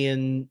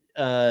alien,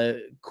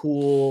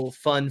 cool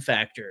fun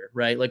factor,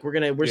 right? Like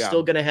we're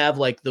still gonna have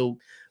like the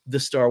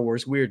Star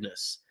Wars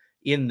weirdness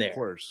in there, of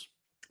course,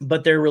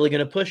 but they're really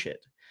going to push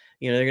it.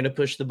 You know, they're going to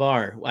push the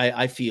bar.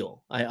 I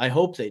feel. I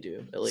hope they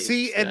do, at least.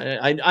 See, and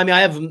I mean,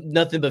 I have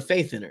nothing but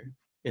faith in her.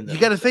 You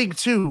got to think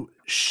too.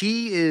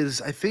 She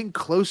is, I think,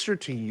 closer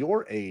to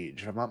your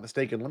age, if I'm not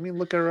mistaken. Let me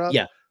look her up.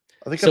 Yeah,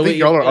 I think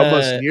y'all are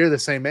almost near the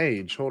same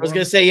age. I was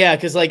going to say, yeah,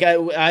 because like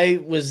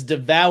I was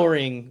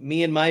devouring.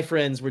 Me and my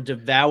friends were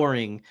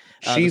devouring.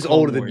 She's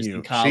older than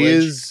you. She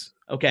is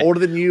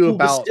older than you,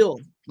 about still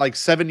like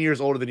 7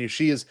 years older than you.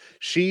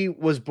 She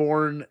was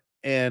born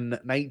in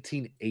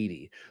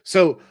 1980.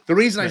 So the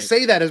reason I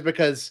say that is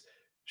because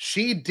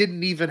she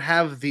didn't even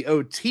have the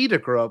OT to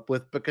grow up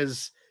with,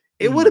 because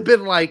it would have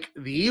been like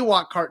the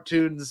Ewok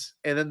cartoons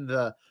and then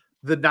the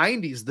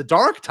 90s, the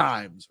dark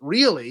times,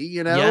 really,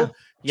 you know,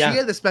 Yeah. She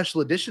had the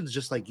special editions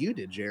just like you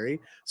did, Jerry.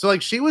 So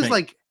like she was Right.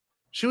 like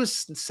she was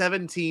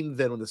 17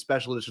 then when the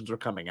special editions were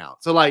coming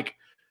out. So like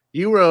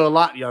you were a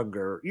lot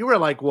younger. You were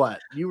like what?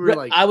 You were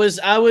like I was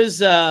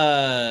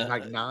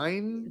like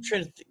 9?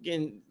 trying to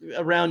think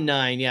around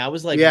 9. Yeah, I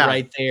was like Yeah.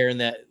 right there in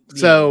that.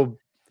 So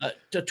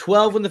to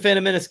 12 when the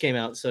Phantom Menace came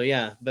out. So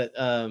yeah, but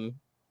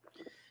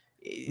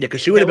yeah,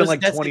 because she would have been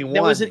like that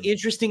 21. was an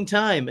interesting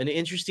time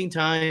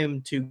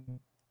to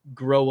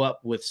grow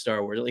up with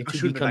Star Wars, like She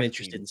to would've been become 19.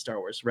 interested in Star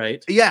Wars,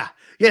 right? Yeah.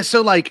 Yeah.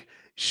 So like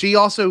she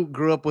also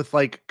grew up with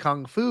like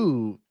kung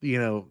fu,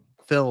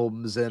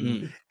 films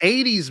and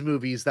 80s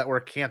movies that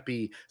were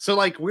campy. So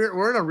like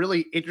we're in a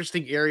really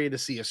interesting area to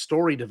see a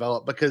story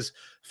develop because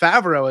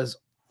Favreau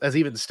has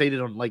even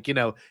stated on like,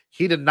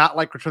 he did not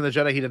like Return of the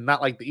Jedi, he did not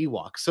like the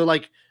Ewoks. So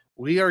like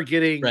we are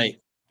getting Right.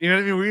 You know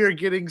what I mean? We are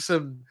getting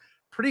some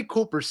pretty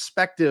cool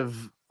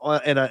perspective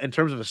in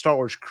terms of a Star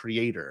Wars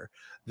creator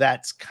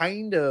that's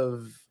kind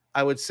of,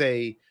 I would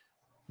say,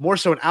 more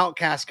so an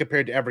outcast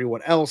compared to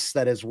everyone else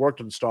that has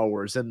worked on Star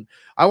Wars. And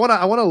I want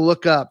to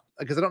look up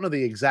because I don't know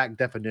the exact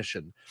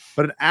definition,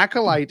 but an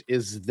acolyte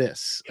is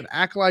this. An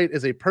acolyte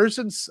is a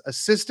person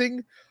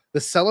assisting the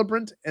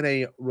celebrant in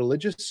a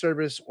religious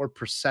service or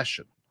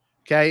procession.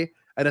 Okay.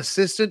 An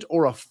assistant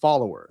or a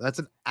follower. That's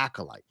an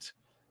acolyte.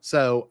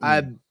 So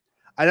I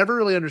never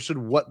really understood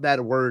what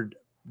that word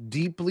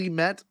deeply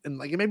meant. And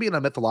like maybe in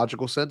a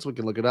mythological sense, we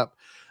can look it up.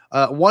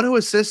 One who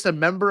assists a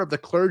member of the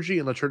clergy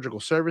in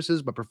liturgical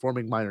services by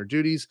performing minor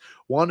duties.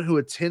 One who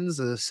attends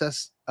or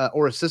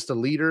assists a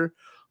leader.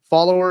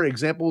 Follower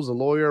examples: a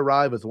lawyer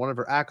arrived with one of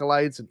her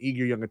acolytes, an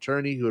eager young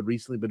attorney who had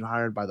recently been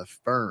hired by the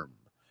firm.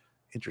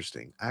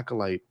 Interesting.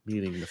 Acolyte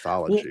meaning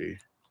mythology. Well,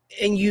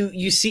 and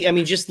you see, I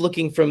mean, just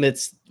looking from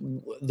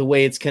the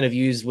way it's kind of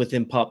used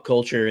within pop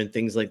culture and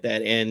things like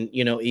that, and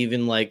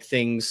even like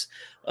things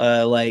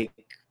like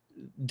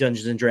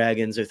Dungeons and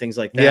Dragons or things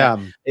like that. Yeah,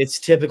 it's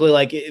typically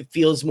like it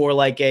feels more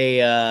like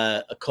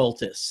a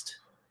cultist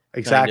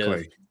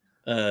exactly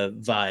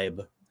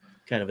vibe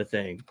kind of a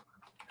thing.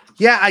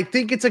 Yeah, I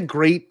think it's a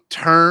great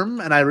term,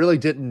 and I really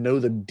didn't know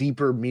the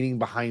deeper meaning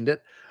behind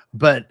it.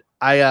 But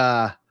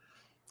I'm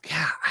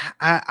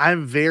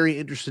very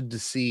interested to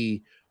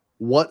see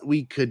what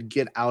we could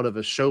get out of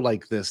a show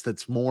like this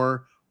that's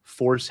more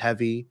Force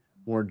heavy,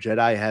 more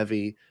Jedi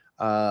heavy,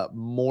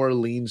 more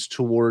leans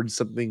towards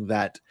something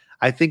that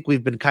I think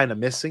we've been kind of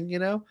missing,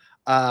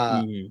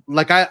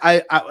 Like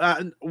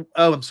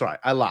I'm sorry,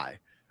 I lie.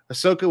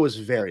 Ahsoka was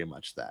very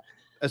much that.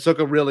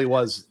 Ahsoka really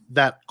was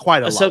that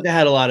quite a lot. Ahsoka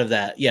had a lot of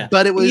that, yeah.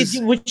 But it was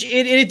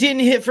it didn't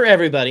hit for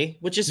everybody,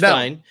 which is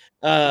fine.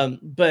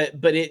 But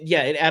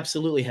it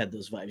absolutely had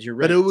those vibes. You're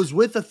right. But it was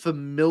with a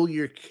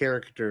familiar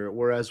character,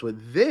 whereas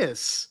with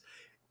this,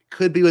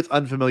 could be with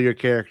unfamiliar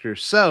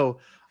characters.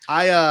 So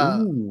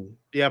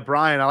yeah,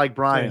 Brian. I like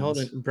Brian. Hold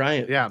on,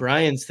 Brian. Yeah,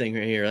 Brian's thing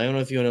right here. I don't know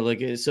if you want to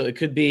look at it. So it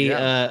could be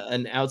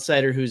an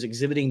outsider who's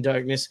exhibiting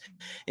darkness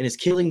and is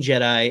killing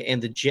Jedi,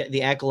 and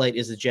the acolyte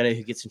is the Jedi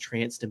who gets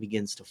entranced and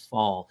begins to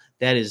fall.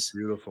 That is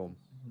beautiful,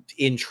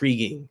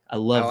 intriguing. I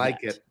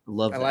like it. I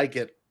like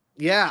it.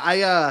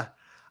 Yeah,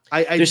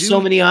 there's so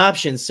many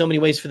options, so many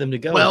ways for them to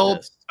go. Well,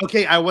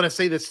 okay, I want to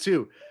say this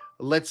too.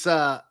 Let's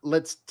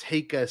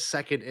take a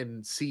second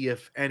and see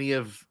if any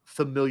of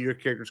familiar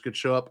characters could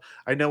show up.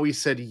 I know we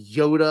said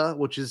Yoda,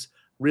 which is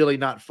really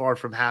not far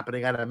from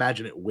happening. I'd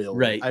imagine it will.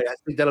 Right. I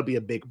think that'll be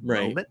a big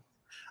moment.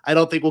 I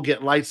don't think we'll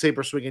get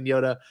lightsaber swinging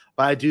Yoda,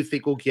 but I do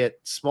think we'll get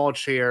small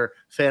chair,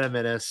 Phantom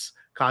Menace,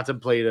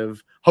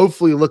 contemplative,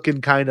 hopefully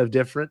looking kind of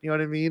different. You know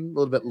what I mean? A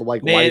little bit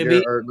like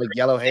whiter or like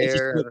yellow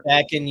hair. Just go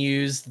back and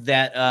use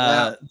that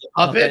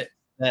puppet.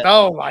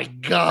 Oh my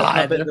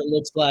god!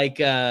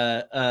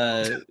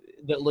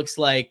 That looks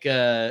like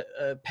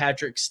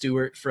Patrick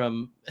Stewart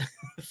from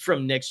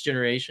Next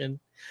Generation.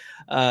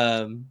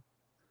 I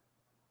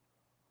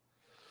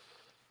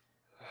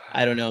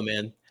don't know,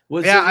 man.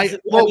 I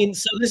mean,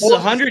 so this is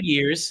 100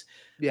 years.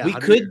 Yeah, we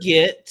could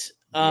get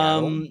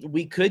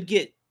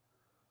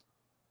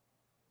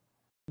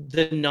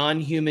the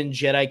non-human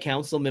Jedi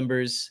Council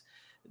members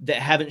that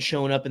haven't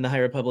shown up in the High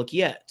Republic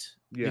yet.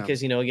 Yeah.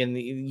 Because again,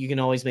 you can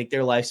always make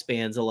their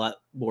lifespans a lot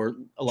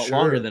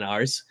longer than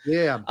ours.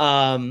 Yeah.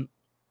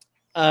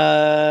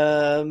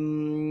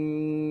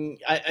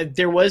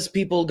 There was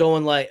people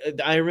going like,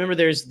 I remember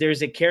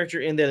there's a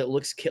character in there that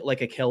looks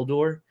like a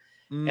Keldor,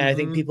 and I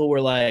think people were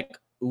like,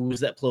 "Ooh, is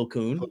that Plo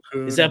Koon?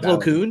 Is that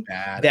Plo Koon?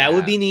 That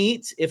would be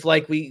neat if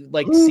we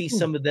see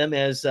some of them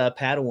as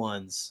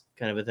Padawans,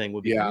 kind of a thing.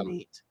 Would be really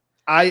neat."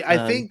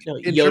 I think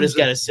Yoda's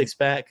got a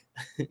six-pack.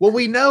 Well,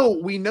 we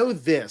know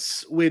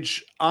this,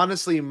 which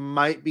honestly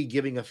might be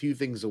giving a few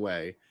things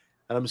away.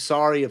 And I'm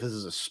sorry if this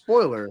is a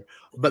spoiler,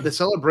 but the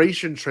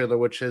Celebration trailer,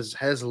 which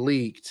has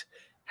leaked,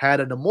 had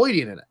a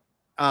Nemoidian in it.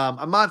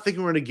 I'm not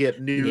thinking we're going to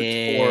get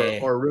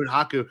Newt or Rune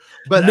Haku,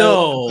 but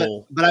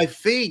no. But I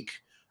think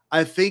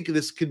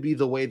this could be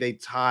the way they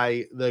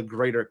tie the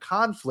greater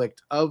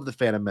conflict of the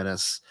Phantom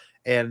Menace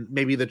and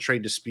maybe the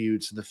trade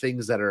disputes and the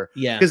things that are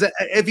because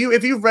if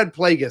you've read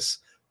Plagueis,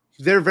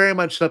 they're very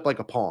much set up like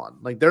a pawn.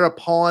 Like they're a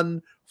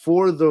pawn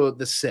for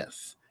the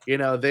Sith. You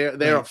know,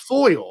 they're a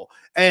foil,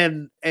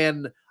 and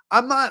I'm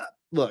not.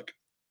 Look,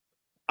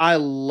 I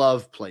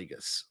love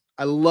Plagueis.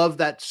 I love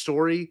that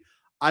story.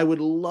 I would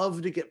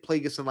love to get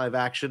Plagueis in live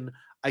action.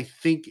 I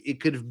think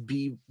it could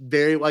be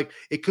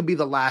it could be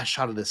the last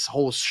shot of this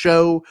whole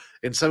show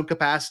in some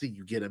capacity.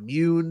 You get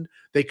immune.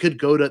 They could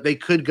go to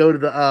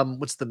the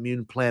what's the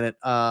Mune planet?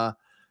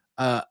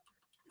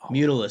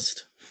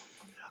 Mutalist.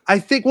 I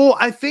think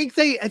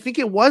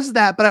it was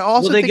that, but I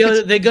also they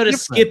think go to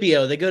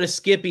Scipio. They go to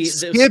Scipio.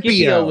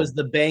 Scipio was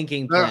the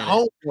banking planet. Their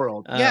home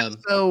world.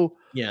 So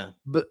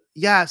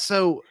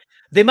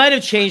they might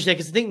have changed that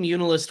because I think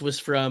Mutalist was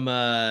from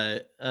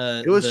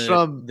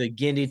from the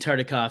Genndy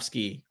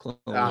Tartakovsky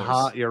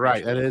clone. You're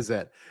right. That is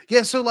it.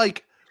 Yeah, so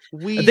like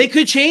they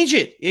could change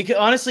it. It could,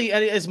 honestly,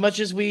 as much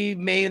as we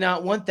may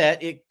not want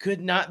that, it could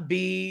not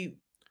be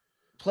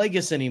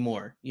Plagueis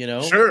anymore, you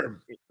know?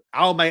 Sure.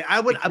 Oh my,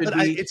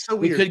 it's so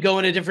weird. We could go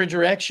in a different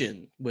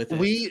direction with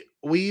it.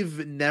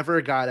 We've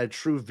never got a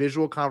true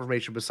visual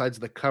confirmation besides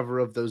the cover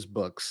of those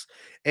books.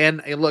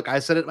 And look, I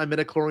said it in my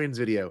Midichlorians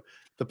video.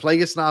 The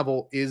Plagueis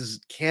novel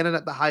is canon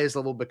at the highest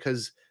level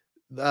because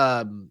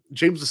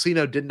James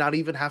Luceno did not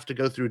even have to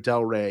go through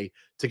Del Rey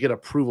to get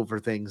approval for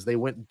things. They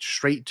went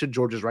straight to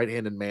George's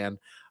right-handed man,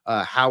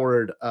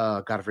 Howard.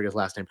 God, I forget his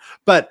last name,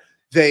 but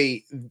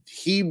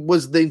he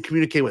was then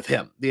communicating with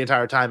him the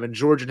entire time, and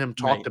George and him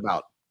talked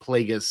about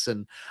Plagueis,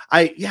 and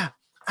I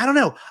don't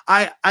know.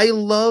 I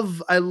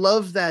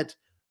love that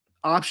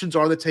options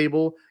are on the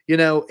table. You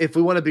know, if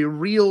we want to be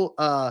real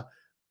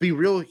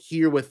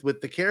here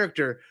with the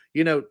character,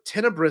 you know,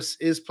 Tenebris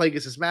is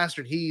Plagueis'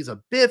 master, and he's a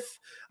Biff.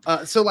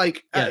 So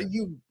like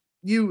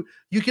you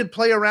can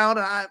play around.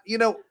 You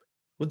know,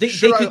 well, they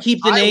could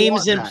keep the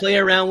names and play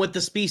around with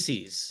the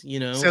species. You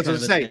know, that's what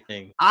I'm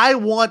saying. I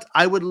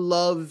would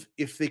love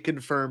if they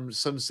confirm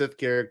some Sith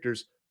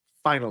characters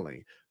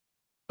finally,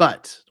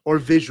 or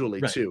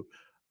visually too.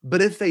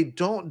 But if they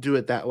don't do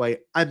it that way,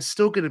 I'm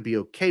still going to be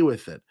okay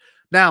with it.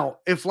 Now,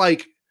 if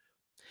like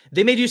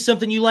they may do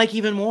something you like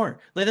even more.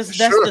 Like that's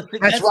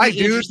the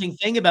interesting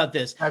thing about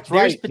this.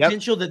 There's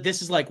potential that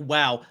this is like,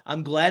 wow,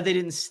 I'm glad they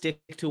didn't stick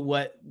to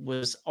what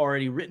was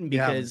already written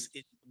because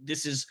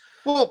this is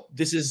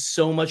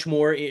so much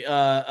more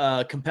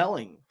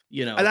compelling.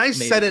 You know, and I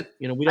said it.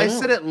 You know, I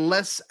said it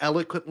less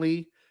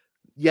eloquently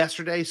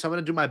yesterday, so I'm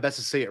going to do my best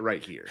to say it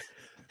right here.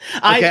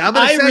 Okay,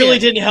 I really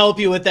didn't help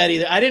you with that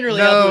either. I didn't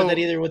really help you with that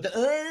either. With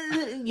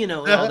the you know,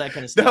 all that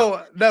kind of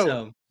stuff. No.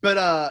 So. But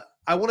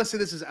I want to say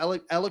this as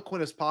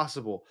eloquent as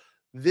possible.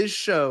 This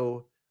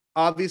show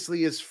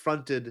obviously is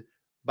fronted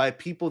by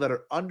people that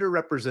are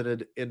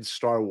underrepresented in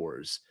Star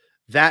Wars.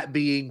 That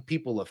being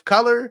people of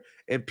color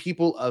and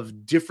people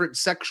of different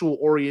sexual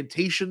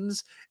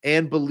orientations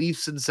and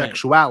beliefs in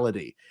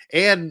sexuality,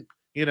 and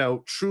you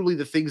know, truly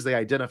the things they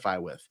identify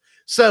with.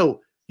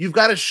 So you've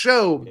got a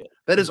show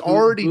that is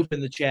already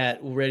in the chat,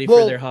 ready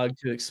for their hog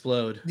to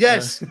explode.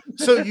 Yes.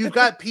 So you've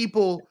got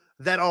people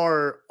that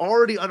are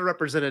already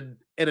underrepresented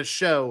in a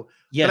show.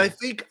 Yeah. But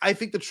I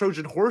think the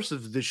Trojan horse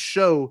of this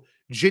show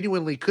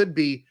genuinely could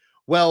be,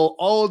 well,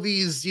 all of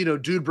these, you know,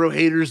 dude bro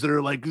haters that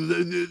are like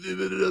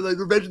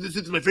Revenge of the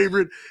Sith is my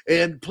favorite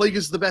and Plagueis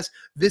is the best.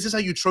 This is how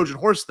you Trojan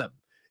horse them.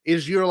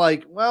 Is you're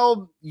like,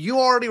 well, you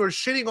already were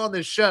shitting on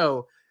this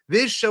show.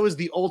 This show is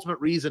the ultimate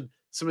reason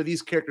some of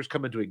these characters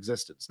come into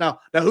existence. Now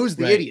who's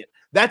the idiot?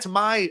 That's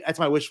my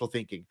wishful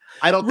thinking.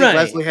 I don't think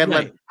Leslie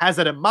Hanlon has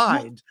that in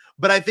mind,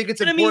 but I think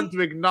it's important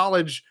to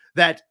acknowledge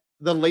that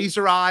the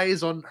laser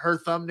eyes on her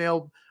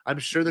thumbnail, I'm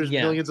sure there's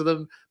millions of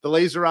them. The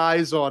laser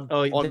eyes on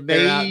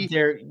May,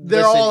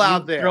 they're all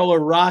out there. Throw a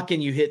rock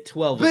and you hit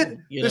 12 but of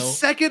them. You know?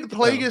 Second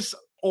Plagueis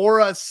or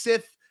a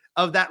Sith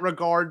of that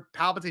regard,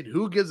 Palpatine,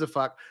 who gives a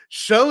fuck,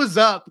 shows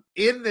up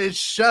in this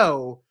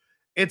show,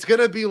 it's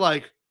going to be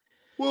like,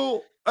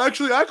 well,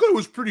 actually, Acolyte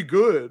was pretty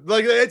good.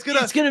 Like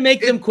it's gonna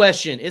make them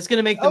question. It's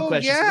gonna make them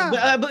question.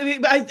 Yeah.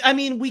 But I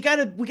mean, we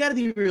gotta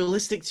be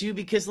realistic too,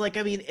 because like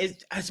I mean,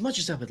 as much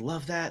as I would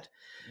love that,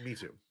 me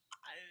too.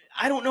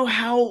 I don't know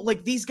how,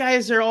 like, these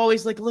guys are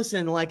always like,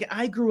 listen, like,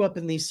 I grew up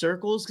in these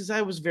circles because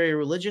I was very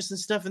religious and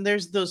stuff, and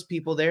there's those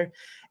people there,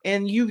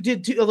 and you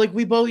did too. Like,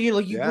 we both, you know,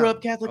 like, you grew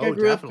up Catholic, I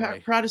grew up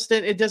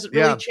Protestant. It doesn't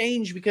really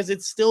change because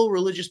it's still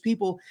religious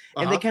people,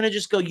 and they kind of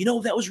just go, you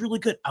know, that was really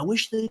good. I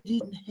wish they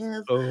didn't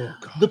have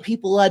the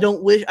people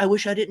I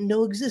wish I didn't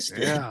know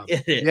existed.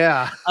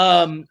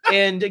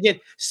 And again,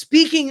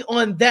 speaking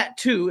on that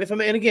too, if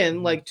I'm, and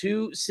again, like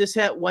two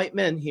cishet white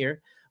men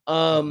here,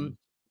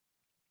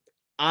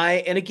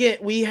 and again,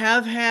 we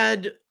have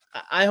had,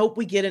 I hope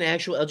we get an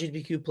actual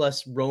LGBTQ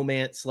plus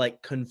romance,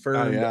 like,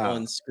 confirmed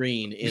on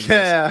screen.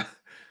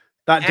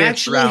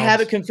 Actually have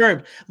it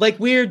confirmed. Like,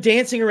 we're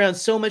dancing around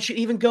so much.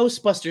 Even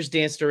Ghostbusters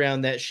danced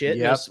around that shit.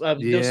 No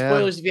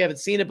spoilers if you haven't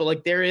seen it, but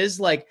like, there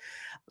is like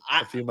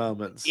a few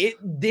moments. It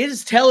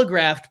is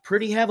telegraphed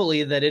pretty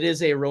heavily that it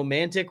is a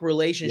romantic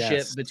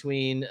relationship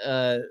between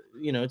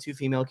you know, two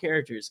female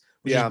characters,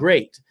 which is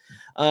great.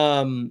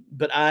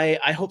 But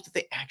I hope that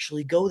they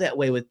actually go that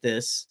way with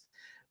this,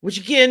 which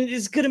again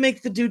is gonna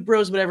make the dude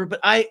bros whatever. But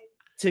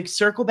to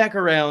circle back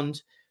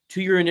around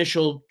to your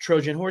initial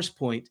Trojan horse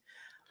point,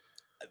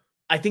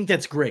 I think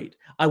that's great.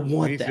 I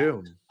want that.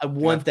 Too. I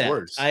want that.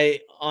 Course.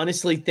 I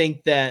honestly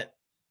think that,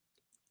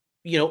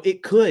 you know,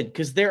 it could,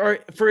 because there are,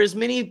 for as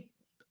many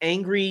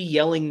angry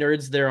yelling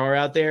nerds there are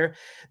out there,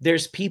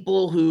 there's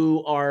people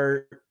who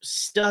are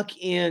stuck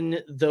in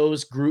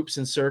those groups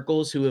and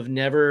circles who have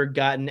never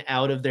gotten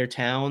out of their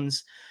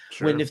towns.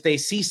 Sure. When if they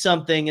see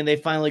something and they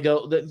finally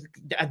go,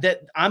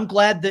 that I'm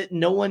glad that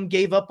no one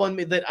gave up on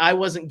me, that I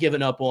wasn't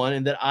given up on,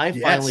 and that I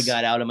finally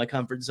got out of my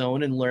comfort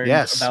zone and learned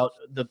about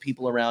the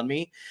people around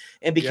me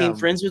and became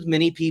friends with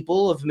many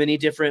people of many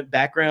different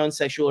backgrounds,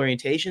 sexual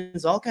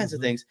orientations, all kinds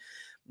of things.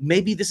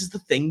 Maybe this is the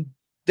thing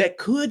that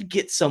could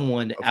get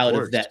someone out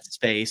of that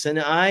space. And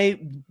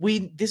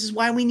this is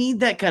why we need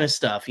that kind of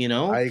stuff, you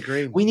know? I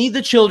agree. We need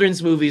the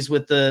children's movies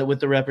with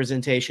the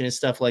representation and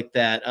stuff like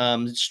that.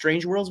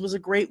 Strange Worlds was a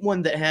great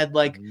one that had,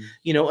 like,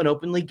 you know, an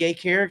openly gay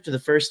character, the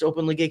first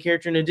openly gay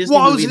character in a Disney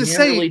movie. They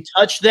haven't really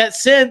touched that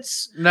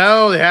since.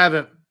 No, they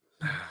haven't.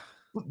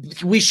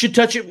 We should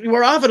touch it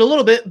more often a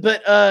little bit,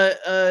 but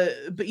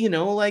you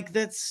know, like,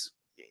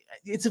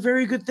 it's a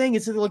very good thing.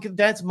 It's like,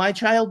 that's my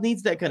child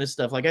needs that kind of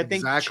stuff. Like, I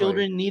think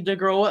children need to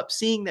grow up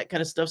seeing that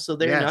kind of stuff, so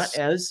they're not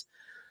as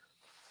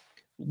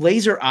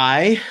laser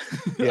eye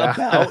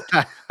about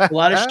a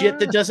lot of shit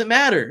that doesn't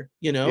matter,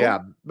 you know? Yeah,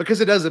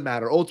 because it doesn't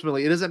matter.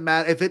 Ultimately, it doesn't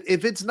matter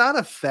if it's not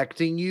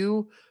affecting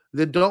you,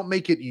 then don't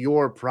make it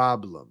your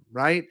problem,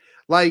 right?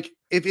 Like,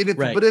 but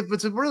if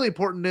what's really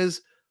important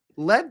is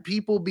let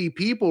people be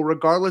people,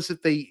 regardless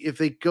if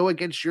they go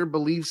against your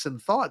beliefs and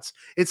thoughts.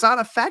 It's not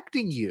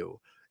affecting you.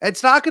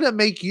 It's not going to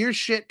make your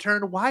shit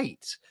turn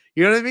white.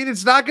 You know what I mean?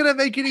 It's not going to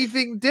make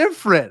anything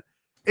different.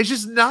 It's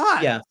just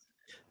not. Yeah.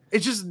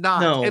 It's just not.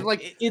 No, and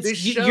like,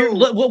 it's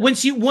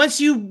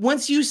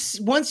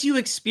once you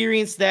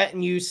experience that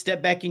and you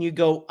step back and you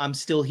go, I'm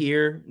still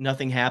here.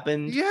 Nothing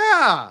happened.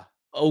 Yeah.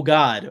 Oh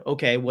God.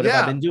 Okay. What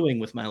have I been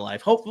doing with my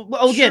life?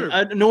 Again,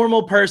 a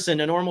normal person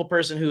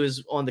who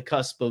is on the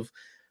cusp of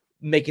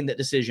making that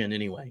decision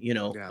anyway, you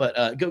know.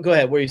 But go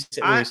ahead. Where you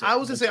say? I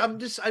was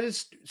gonna say,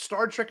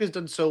 Star Trek has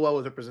done so well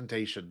with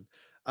representation.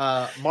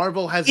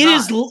 Marvel has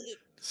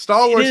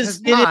Star Wars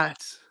has not.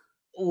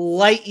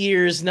 Light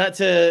years, not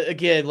to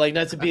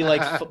be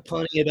like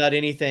punny about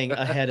anything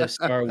ahead of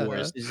Star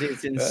Wars.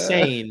 It's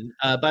insane.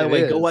 By the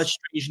way, go watch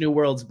Strange New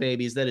Worlds,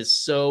 babies. That is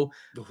so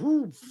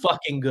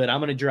fucking good. I'm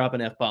gonna drop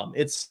an F-bomb.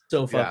 It's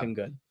so fucking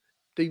good.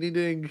 Ding ding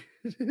ding.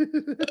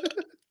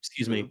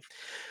 Excuse me.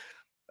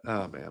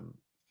 Oh man.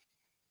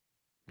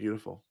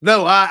 Beautiful.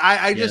 No,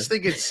 I just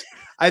think it's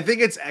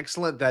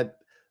excellent that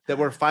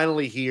we're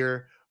finally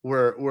here.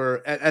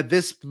 We're at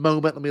this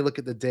moment. Let me look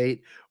at the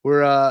date.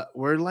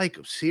 We're like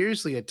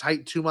seriously a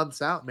tight 2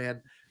 months out,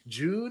 man.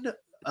 June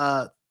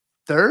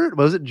 3rd.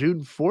 Was it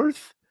June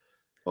 4th?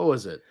 What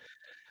was it?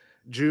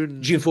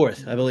 June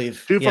 4th, I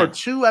believe. June 4th,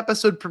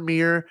 2-episode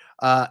premiere,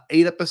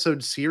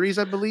 8-episode series,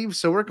 I believe.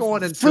 So we're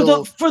going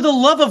until for the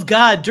love of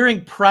God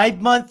during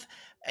Pride Month.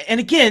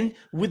 And again,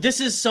 this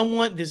is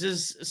someone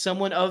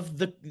of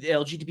the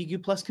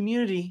LGBTQ plus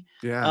community.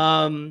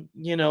 Yeah.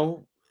 You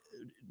know,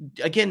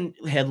 again,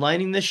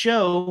 headlining the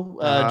show,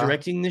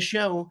 directing the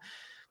show.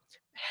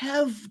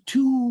 Have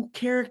 2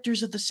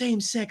 characters of the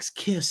same sex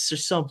kiss or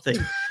something.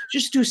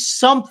 Just do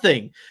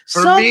something.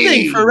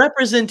 For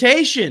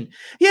representation.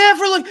 Yeah,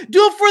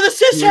 do it for the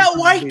cishet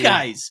white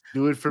guys.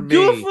 Do it for me.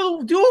 Do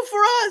it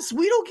for us.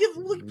 We don't give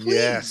please.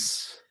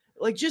 Yes.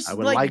 Like, just I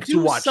would like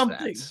to watch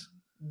something. That.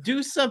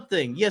 Do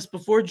something. Yes,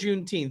 before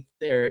Juneteenth,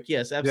 Eric.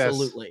 Yes,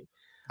 absolutely. Yes.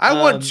 I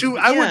want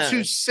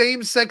 2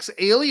 same-sex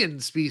alien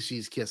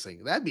species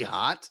kissing. That'd be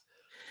hot.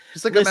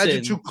 Just like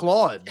imagine 2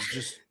 claws.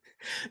 Just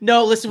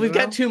no, listen, we've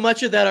got too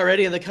much of that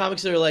already in the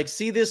comics. They're like,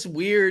 see this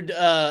weird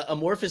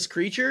amorphous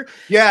creature?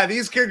 Yeah,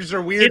 these characters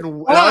are weird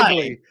and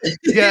ugly.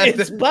 Yeah,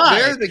 they're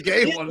the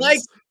gay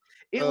ones.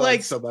 It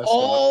likes so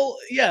all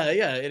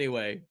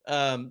anyway,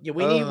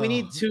 we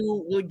need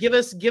to give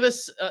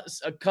us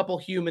a couple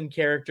human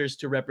characters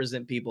to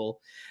represent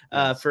people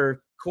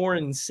for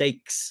corn's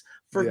sakes,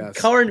 for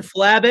Corn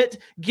Flabbit,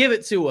 give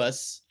it to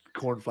us.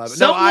 Corn Flabbit.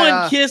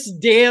 Someone kiss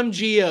damn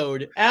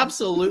Geode.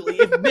 Absolutely.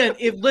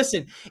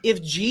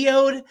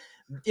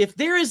 If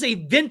there is a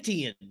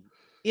Ventian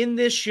in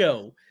this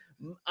show,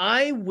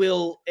 I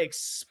will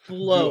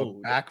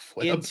explode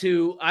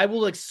into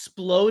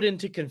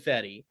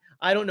confetti.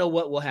 I don't know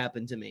what will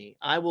happen to me.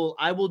 I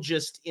will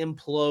just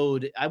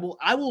implode. I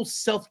will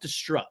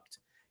self-destruct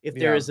if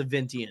there is a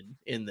Ventian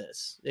in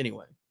this.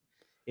 Anyway,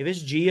 if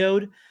it's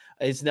Geode,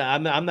 it's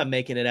not. I'm not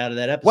making it out of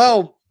that episode.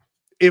 Well,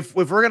 if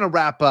we're gonna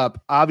wrap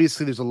up,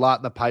 obviously there's a lot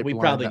in the pipeline.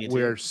 We probably need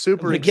we're to.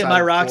 super excited get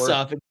my rocks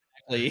off.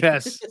 Exactly.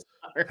 Yes,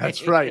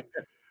 that's right.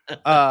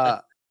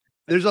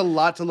 There's a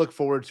lot to look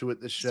forward to at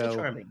this show. So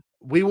charming.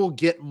 We will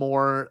get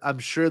more. I'm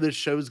sure this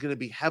show is going to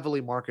be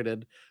heavily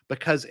marketed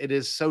because it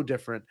is so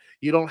different.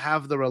 You don't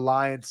have the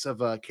reliance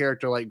of a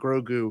character like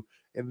Grogu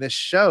in this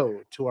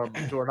show to our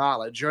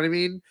knowledge. You know what I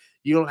mean?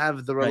 You don't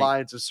have the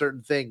reliance of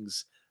certain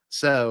things.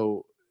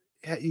 So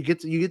you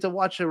get to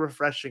watch a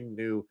refreshing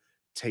new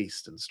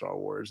taste in Star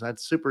Wars.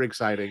 That's super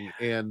exciting,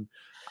 and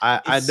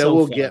I know so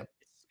we'll fun. get.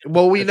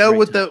 Well, we That's know great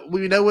with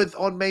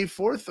time. on May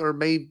 4th or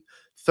May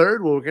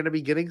 3rd, we're going to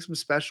be getting some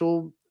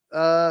special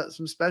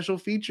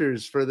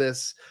features for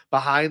this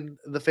behind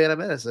the Phantom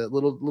Menace, a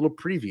little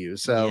preview.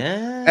 So,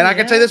 and I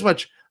can tell you this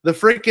much: the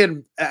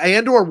freaking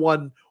Andor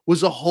one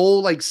was a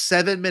whole like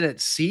 7-minute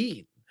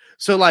scene.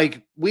 So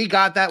like we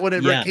got that when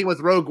it came with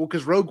Rogue,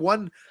 because Rogue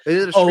One, they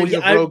did a screening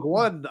of Rogue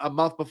One a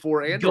month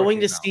before Andor.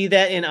 Going to see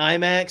that in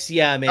IMAX,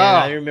 yeah, man.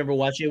 I remember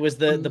watching. It was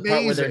the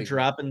part where they're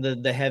dropping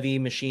the heavy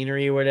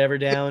machinery or whatever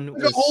down. It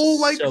was a whole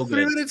like so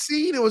 3-minute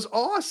scene. It was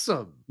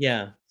awesome.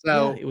 Yeah.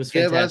 So it was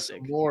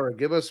fantastic.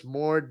 Give us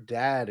more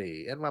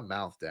daddy in my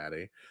mouth,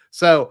 daddy.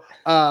 So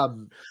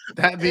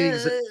that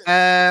means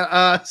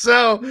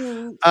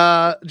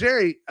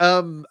Jerry,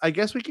 I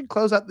guess we can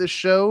close out this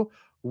show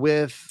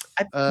with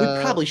we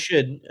probably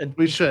should.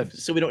 We should,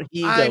 so we don't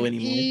ego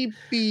anymore.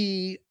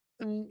 Baby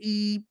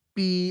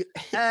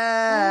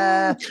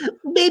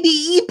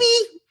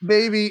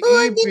Baby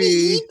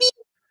Eepy.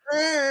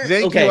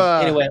 Thank you.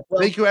 Anyway,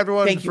 thank you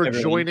everyone for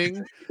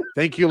joining.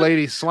 Thank you,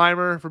 Lady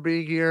Slimer, for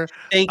being here.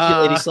 Thank you,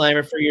 Lady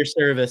Slimer, for your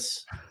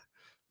service.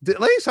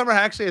 Lady Slimer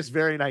actually has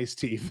very nice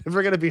teeth. If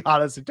we're gonna be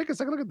honest, take a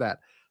second look at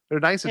that.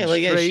 They're nice and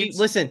straight.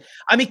 Listen,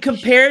 I mean,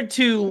 compared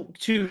to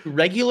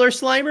regular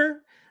Slimer,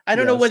 I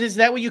don't know what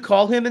you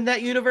call him in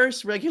that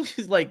universe? Regular,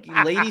 like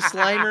Lady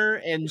Slimer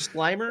and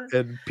Slimer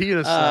and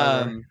Penis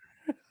Slimer.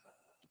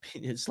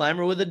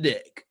 Slimer with a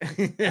dick.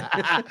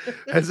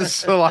 As a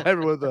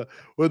Slimer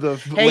with a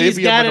hey, he's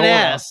got minora.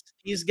 An ass.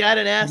 He's got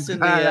an ass in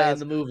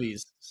the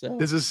movies. So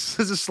this is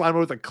Slimer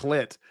with a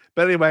clit.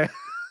 But anyway,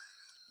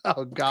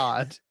 oh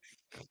God,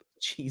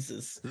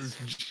 Jesus.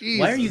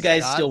 Why are you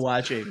guys still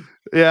watching?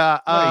 Yeah,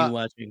 why are you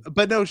watching?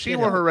 But no, she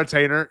wore her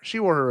retainer. She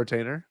wore her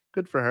retainer.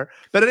 Good for her.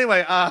 But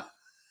anyway,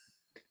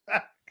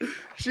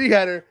 she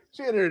was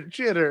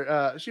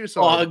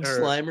Hog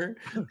Slimer.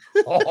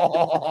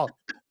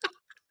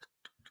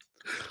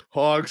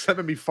 Hogs, that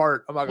made me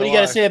fart. I'm not what do you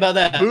got to say about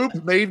that?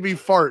 Boop made me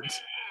fart.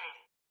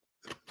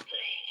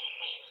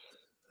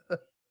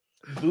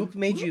 Boop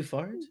made you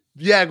fart?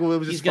 Yeah, well, it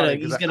was he's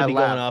just gonna be going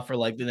off for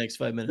like the next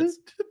 5 minutes.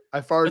 I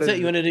farted. What's that?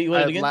 You want to do? You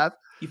want to again? Laugh.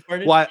 You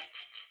farted? What?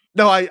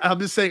 No, I'm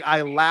just saying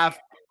I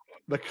laughed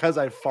because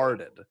I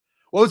farted.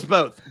 Well, it's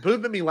both.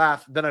 Boop made me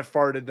laugh, then I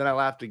farted, then I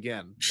laughed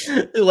again.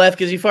 You laughed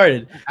because you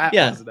farted. That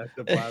was an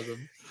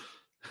ectoplasm.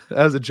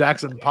 That was a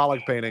Jackson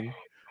Pollock painting.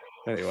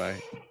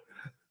 Anyway.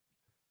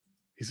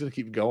 He's gonna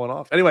keep going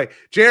off. Anyway,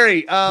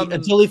 Jerry,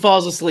 until he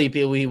falls asleep,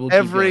 we will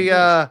every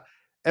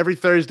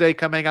Thursday,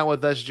 come hang out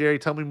with us. Jerry,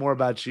 tell me more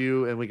about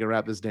you, and we can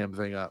wrap this damn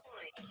thing up.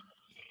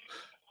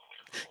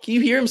 Can you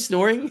hear him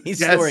snoring? He's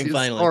snoring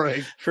finally.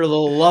 Snoring. For the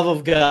love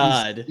of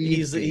God,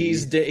 he's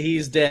dead.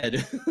 He's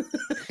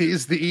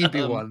the EP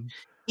one.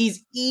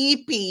 He's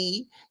EP.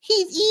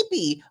 He's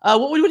EP.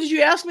 What did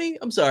you ask me?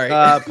 I'm sorry.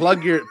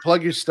 Plug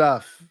your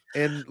stuff.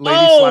 And Lady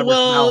Slimer's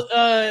mouth.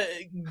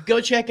 Go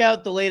check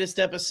out the latest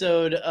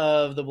episode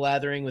of The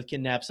Blathering with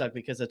Ken Knapsack,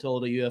 because I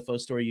told a UFO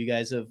story you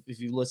guys have, if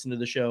you've listened to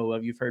the show,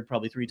 you've heard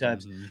probably 3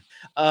 times.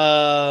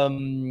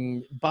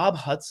 Bob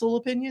Hutzel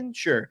opinion?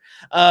 Sure.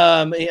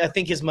 I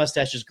think his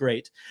mustache is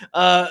great.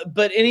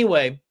 But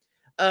anyway,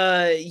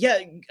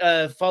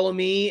 follow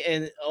me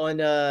and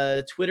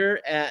on Twitter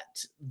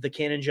at The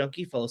Canon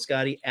Junkie. Follow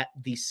Scotty at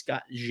The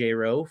Scott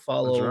Jero.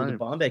 Follow the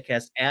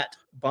Bombadcast at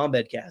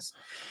Bombadcast.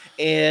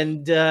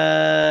 And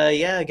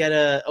I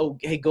gotta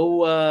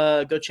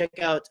go check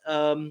out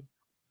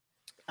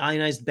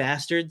Ionized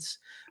Bastards.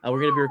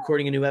 We're gonna be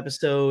recording a new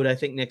episode, I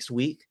think, next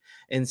week.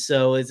 And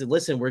so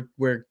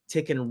we're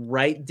ticking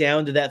right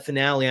down to that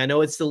finale. I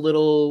know it's a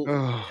little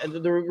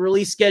the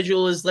release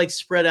schedule is like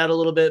spread out a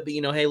little bit, but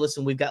hey,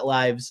 listen, we've got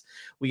lives.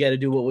 We got to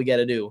do what we got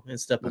to do and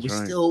stuff. But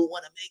still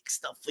want to make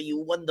stuff for you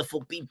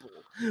wonderful people.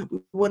 We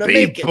want to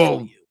make it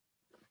for you.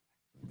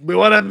 We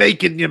want to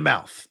make it in your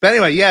mouth. But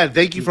anyway,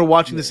 thank you for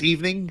watching this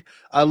evening.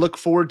 I look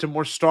forward to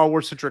more Star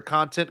Wars centric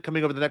content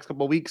coming over the next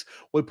couple of weeks.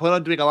 We plan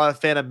on doing a lot of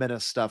Phantom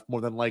Menace stuff,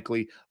 more than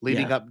likely,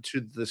 leading up to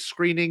the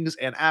screenings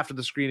and after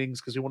the screenings,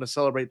 because we want to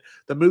celebrate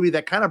the movie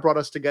that kind of brought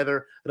us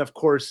together. And of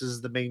course,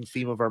 is the main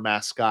theme of our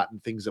mascot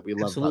and things that we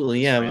love.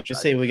 Absolutely, yeah. We just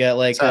say we got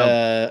like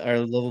our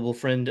lovable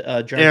friend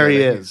John. There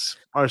he is,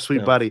 our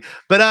sweet buddy.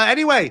 But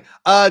anyway,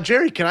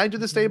 Jerry, can I do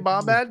the Stay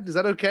Bombad? Is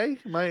that okay?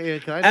 Can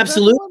I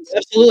absolutely.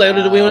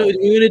 Do we want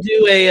to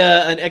do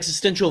an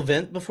existential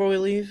vent before we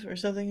leave or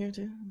something here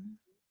too?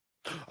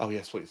 Oh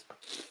yes, please.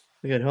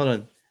 Good.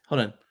 Hold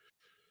on.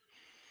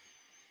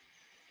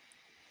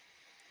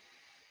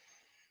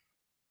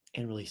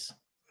 And release.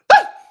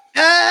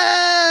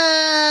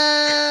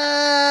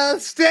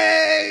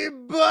 Stay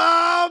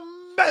Bombad.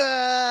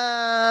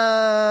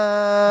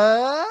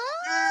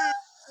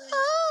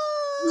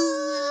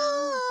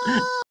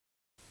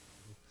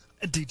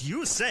 Did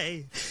you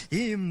say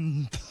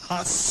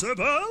impossible?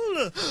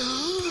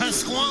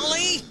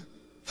 Pasquale?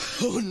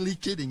 Only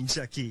kidding,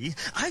 Chucky.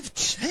 I've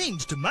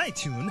changed my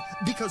tune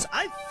because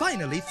I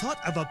finally thought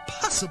of a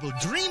possible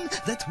dream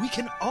that we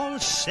can all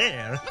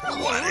share.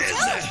 What is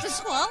it?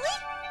 Pasquale?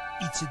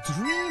 It's a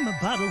dream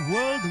about a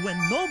world when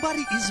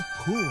nobody is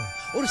poor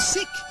or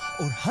sick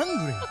or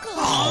hungry.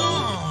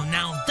 Oh,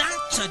 now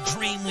that's a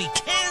dream we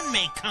can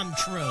make come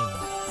true.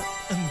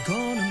 I'm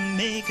gonna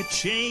make a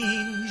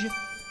change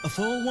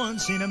for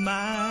once in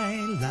my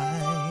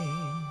life.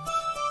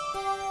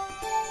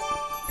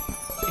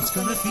 It's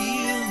gonna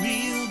feel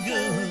real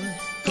good.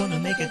 Gonna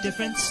make a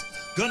difference.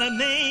 Gonna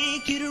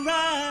make it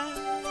right.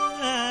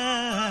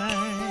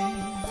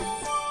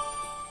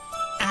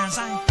 As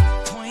I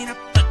point up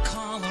the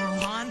collar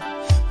on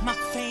my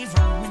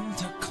favorite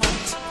winter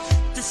coat,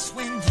 this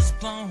wind is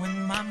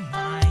blowing my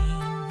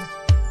mind.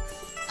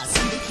 I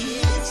see the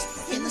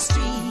kids in the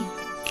street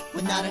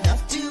with not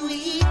enough to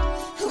eat.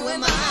 Who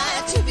am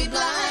I to be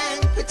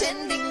blind,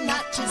 pretending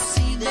not to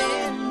see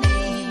their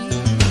need?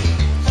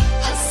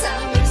 A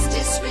summer's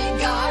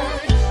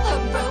disregard, a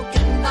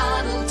broken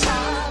bottle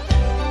top,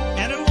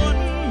 and a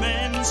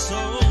one-man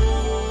soul.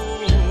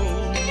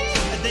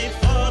 They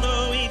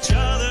follow each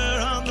other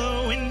on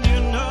the wind,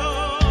 you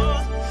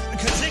know,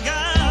 'cause they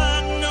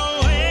got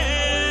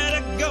nowhere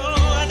to go.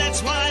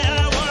 That's why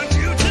I want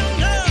you to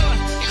know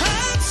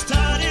I'm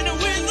starting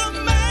with a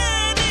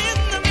man in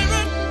the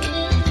mirror.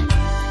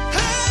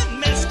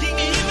 I'm asking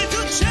him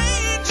to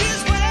change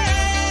his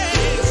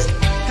ways,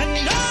 and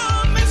no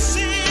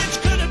message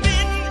could have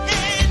been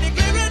any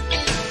clearer.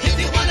 If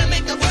you want to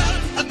make the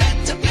world a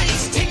better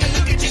place, take a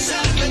look at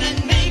yourself and then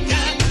make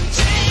a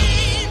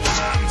change.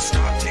 I'm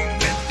starting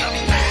with the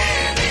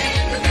man in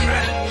the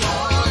mirror.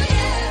 Oh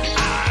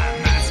yeah,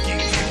 I'm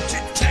asking him to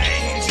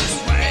change his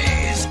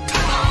ways.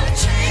 come on,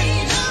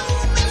 change. No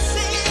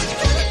message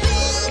could have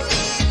been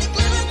any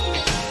clearer.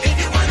 If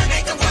you want to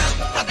make the world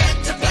a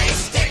better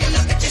place, take a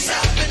look at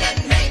yourself and then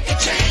make a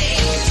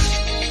change.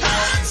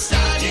 I'm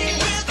starting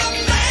with the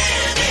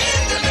man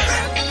in the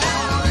mirror.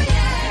 Oh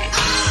yeah,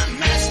 I'm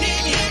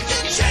asking him to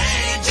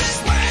change his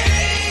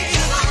ways.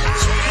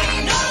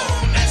 No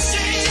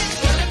message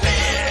could have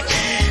been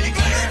any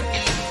clearer.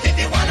 If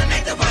you want to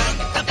make the world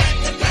a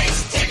better place,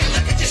 take a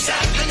look at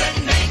yourself and then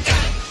make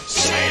a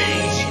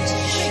change.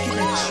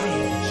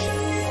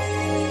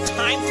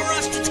 Time for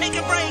us to take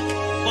a break,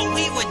 but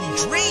we wouldn't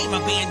dream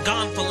of being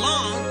gone for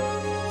long.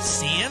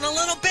 See you in a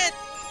little bit.